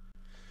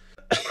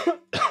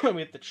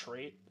 We have to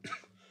trade.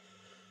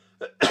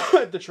 I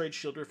have to trade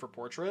Sheoldred for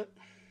Portrait.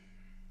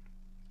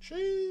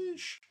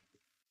 Sheesh.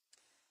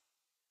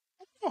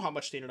 I don't know how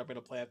much Standard I'm going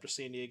to play after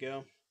San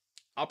Diego.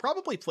 I'll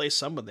probably play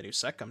some when the new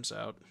set comes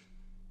out.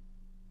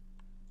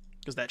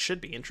 Because that should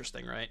be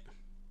interesting, right?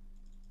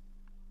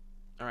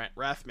 Alright,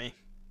 Wrath me.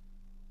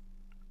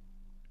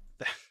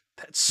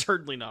 That's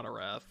certainly not a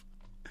Wrath.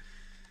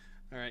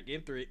 Alright,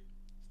 game 3.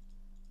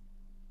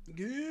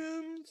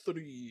 Game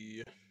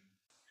 3.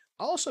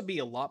 I'll also be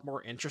a lot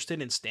more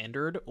interested in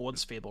Standard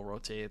once Fable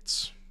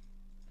rotates.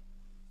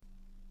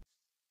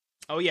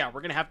 Oh yeah,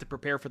 we're going to have to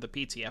prepare for the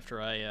PT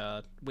after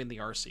I win the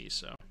RC,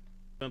 so...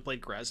 I haven't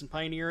played Graz and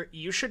Pioneer.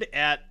 You should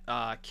add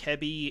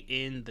Kebby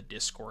in the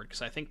Discord,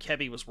 because I think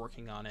Kebby was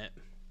working on it.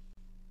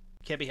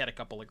 Kebby had a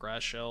couple of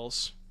grass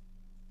shells.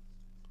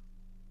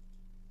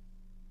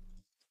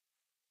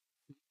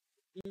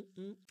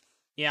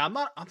 Yeah, I'm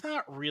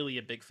not really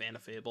a big fan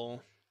of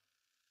Fable.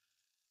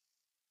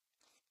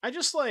 I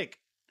just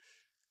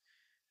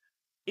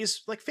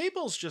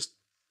Fable's just...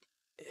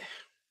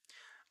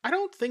 I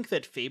don't think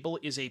that Fable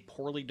is a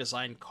poorly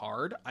designed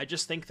card. I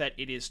just think that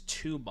it is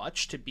too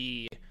much to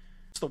be...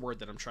 What's the word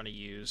that I'm trying to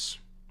use?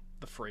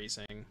 The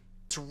phrasing.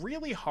 It's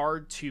really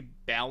hard to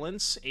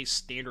balance a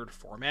standard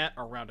format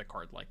around a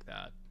card like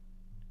that.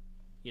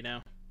 You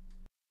know?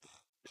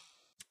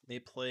 They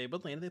play...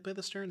 What land did they play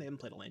this turn? They haven't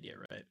played a land yet,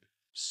 right?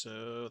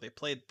 So they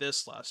played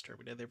this last turn.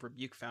 They have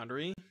Rebuke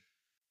Foundry.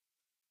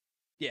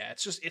 Yeah,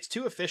 it's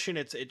too efficient.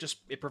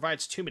 It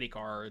provides too many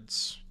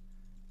cards.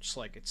 Just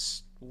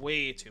it's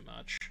way too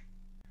much.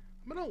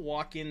 I'm gonna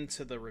walk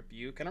into the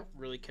Rebuke. I don't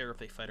really care if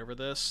they fight over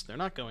this. They're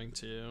not going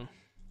to.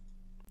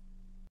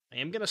 I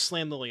am gonna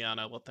slam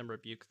Liliana, let them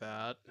Rebuke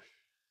that.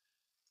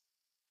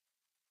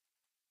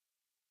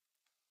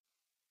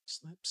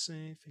 Sleep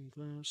safe and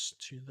close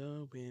to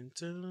the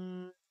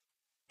window.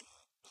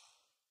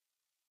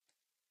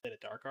 Played a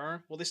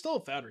Darkar. Well, they still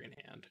have Foundry in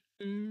hand.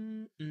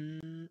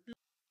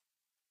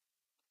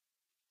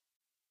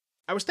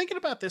 I was thinking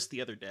about this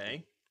the other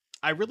day.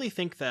 I really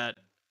think that,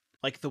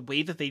 the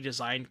way that they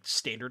designed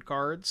standard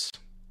cards,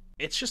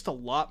 it's just a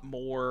lot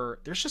more...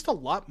 There's just a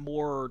lot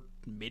more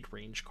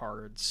mid-range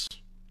cards.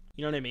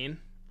 You know what I mean?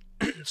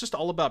 It's just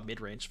all about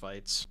mid-range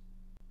fights.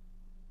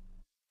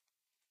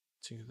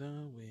 To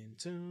the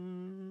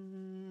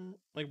window...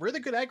 we're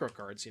the good aggro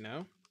cards, you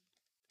know?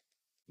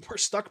 We're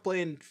stuck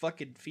playing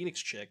fucking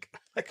Phoenix Chick.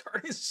 That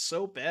card is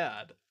so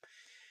bad.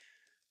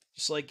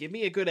 Just, give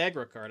me a good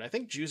aggro card. I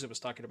think Juza was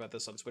talking about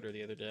this on Twitter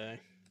the other day.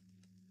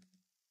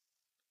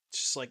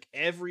 Just,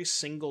 every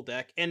single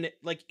deck, and,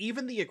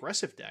 even the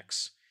aggressive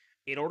decks,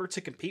 in order to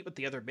compete with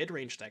the other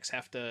mid-range decks,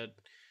 have to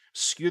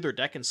skew their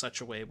deck in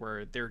such a way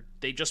where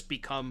they just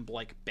become,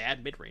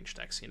 bad mid-range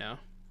decks, you know?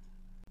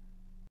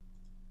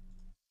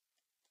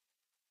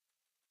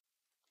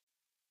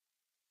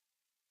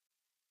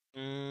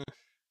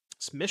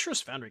 This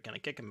Mishra's Foundry kind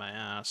of kicking my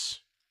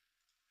ass.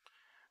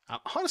 I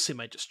honestly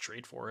might just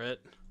trade for it.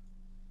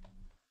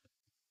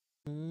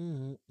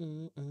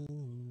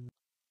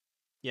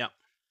 Yeah.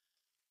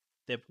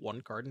 They have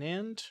one card in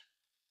hand.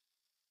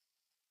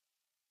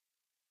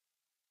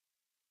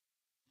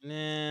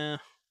 Nah.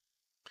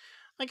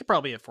 I could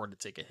probably afford to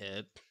take a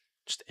hit.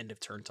 Just end of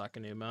turn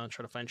Takenuma and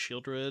try to find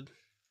Sheoldred.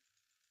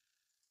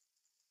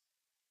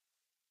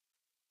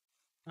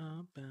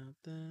 How about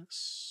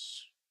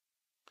this?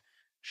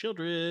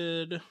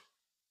 Sheoldred.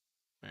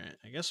 Alright,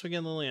 I guess we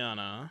get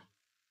Liliana.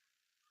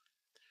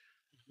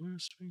 They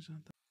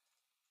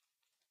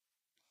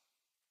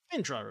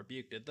didn't draw a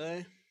Rebuke, did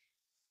they?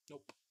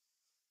 Nope.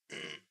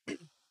 Want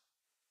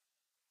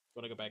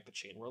to go back to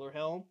Chain Whirler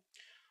Hell?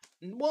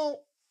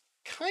 Well,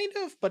 kind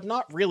of, but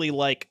not really.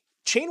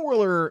 Chain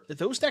Whirler,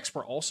 those decks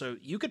were also...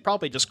 You could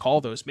probably just call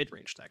those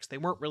mid-range decks. They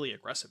weren't really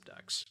aggressive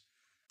decks.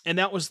 And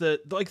that was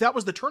that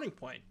was the turning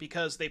point,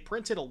 because they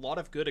printed a lot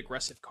of good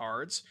aggressive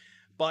cards,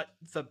 but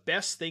the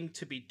best thing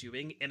to be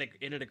doing in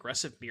an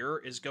aggressive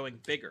mirror is going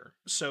bigger.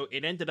 So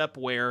it ended up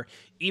where,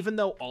 even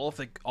though all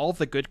of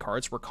the good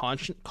cards were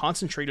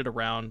concentrated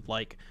around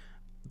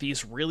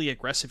these really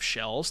aggressive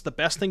shells, the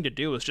best thing to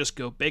do is just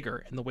go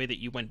bigger, and the way that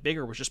you went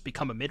bigger was just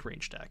become a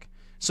mid-range deck.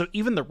 So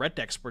even the red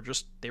decks were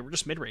just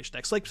mid-range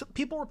decks. Like,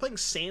 people were playing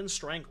Sand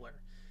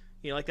Strangler.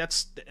 You know, like,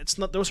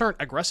 those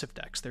aren't aggressive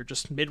decks. They're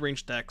just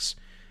mid-range decks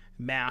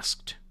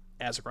masked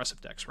as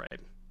aggressive decks, right?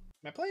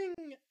 Am I playing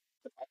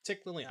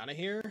Tick Liliana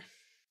here?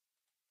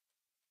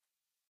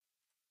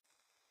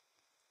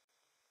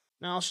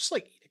 No, I'll just,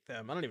 like, Edict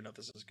them. I don't even know if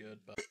this is good,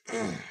 but...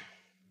 I'm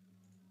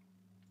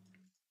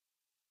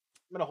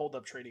gonna hold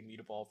up trading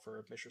Mutavault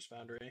for Mishra's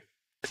Foundry.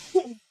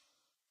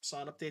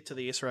 Saw an update to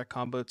the Acer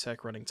combo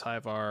tech running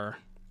Tyvar.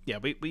 Yeah,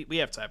 we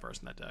have Tyvars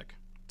in that deck.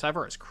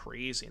 Tyvar is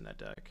crazy in that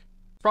deck.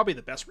 Probably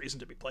the best reason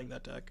to be playing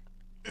that deck.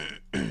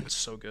 It's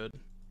so good.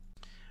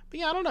 But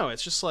yeah, I don't know.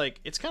 It's just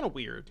like, it's kind of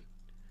weird.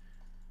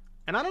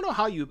 And I don't know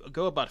how you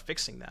go about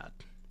fixing that.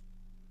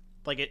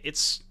 Like,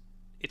 it's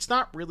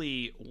not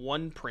really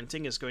one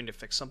printing is going to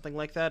fix something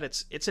like that.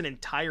 It's an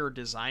entire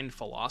design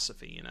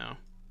philosophy, you know,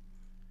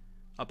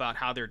 about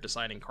how they're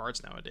designing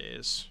cards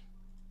nowadays.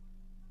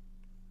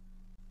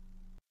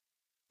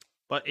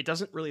 But it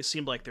doesn't really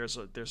seem like there's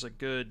a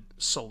good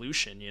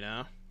solution, you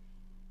know?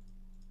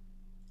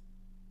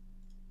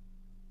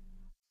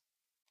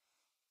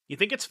 You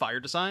think it's fire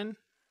design?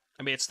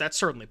 I mean, that's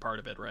certainly part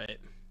of it, right?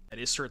 That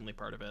is certainly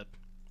part of it.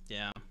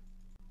 Yeah.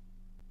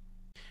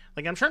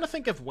 Like, I'm trying to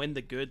think of when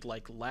the good,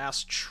 like,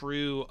 last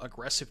true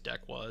aggressive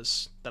deck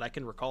was that I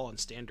can recall in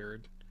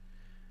Standard.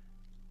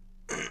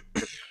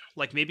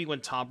 Like, maybe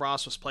when Tom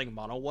Ross was playing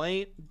Mono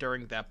White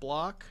during that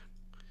block.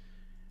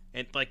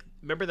 And, like,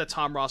 remember the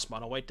Tom Ross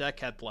Mono White deck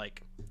had,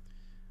 like,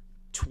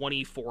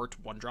 24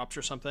 1-drops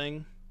or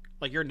something?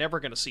 Like, you're never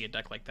going to see a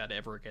deck like that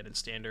ever again in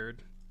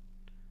Standard.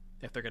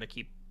 If they're going to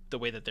keep the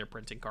way that they're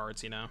printing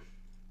cards, you know?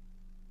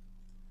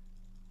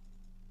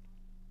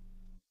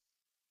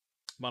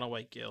 Mono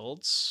White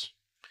Guilds.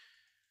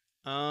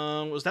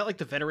 Was that, like,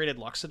 the Venerated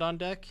Loxodon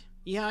deck?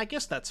 Yeah, I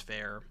guess that's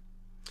fair.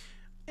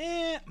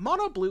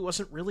 Mono Blue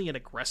wasn't really an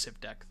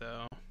aggressive deck,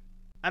 though.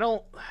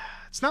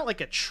 It's not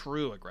like a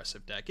true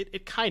aggressive deck.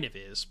 It kind of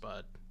is,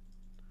 but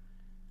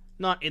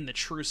not in the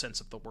true sense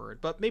of the word.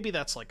 But maybe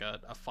that's like a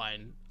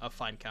fine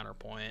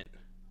counterpoint.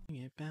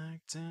 Bring it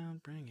back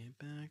down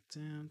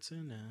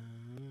tonight.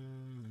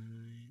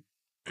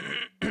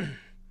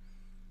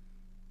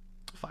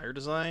 Fire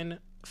design,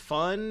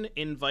 fun,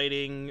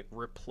 inviting,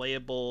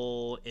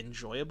 replayable,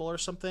 enjoyable, or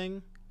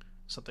something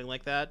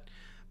like that.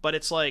 But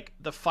it's like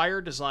the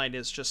fire design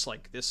is just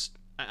like this.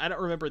 I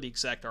don't remember the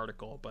exact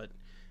article, but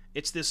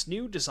it's this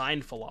new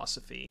design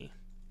philosophy.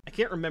 I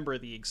can't remember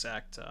the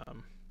exact what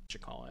you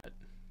call it.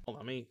 Hold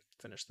on, let me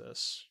finish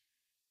this.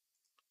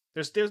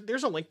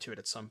 There's a link to it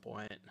at some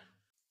point. I'm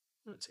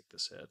gonna take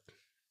this hit.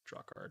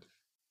 Draw card.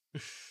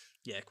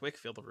 Yeah, quick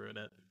field will ruin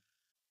it.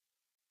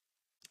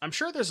 I'm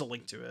sure there's a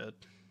link to it.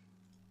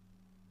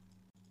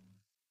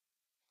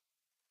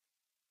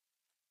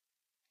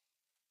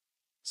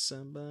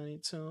 Somebody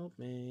told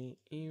me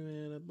you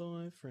had a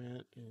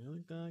boyfriend, you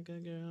looked like a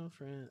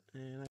girlfriend,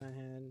 and I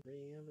hadn't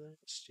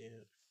realized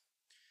you.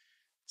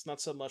 It's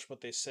not so much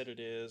what they said it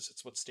is,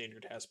 it's what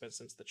Standard has been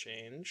since the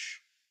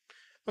change.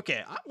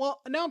 Okay,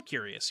 well, now I'm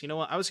curious. You know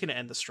what? I was going to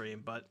end the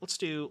stream, but let's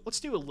do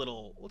a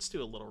little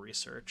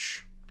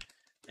research.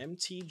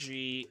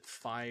 MTG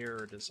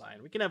Fire Design.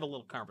 We can have a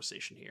little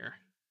conversation here.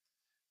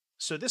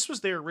 So this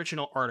was their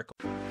original article.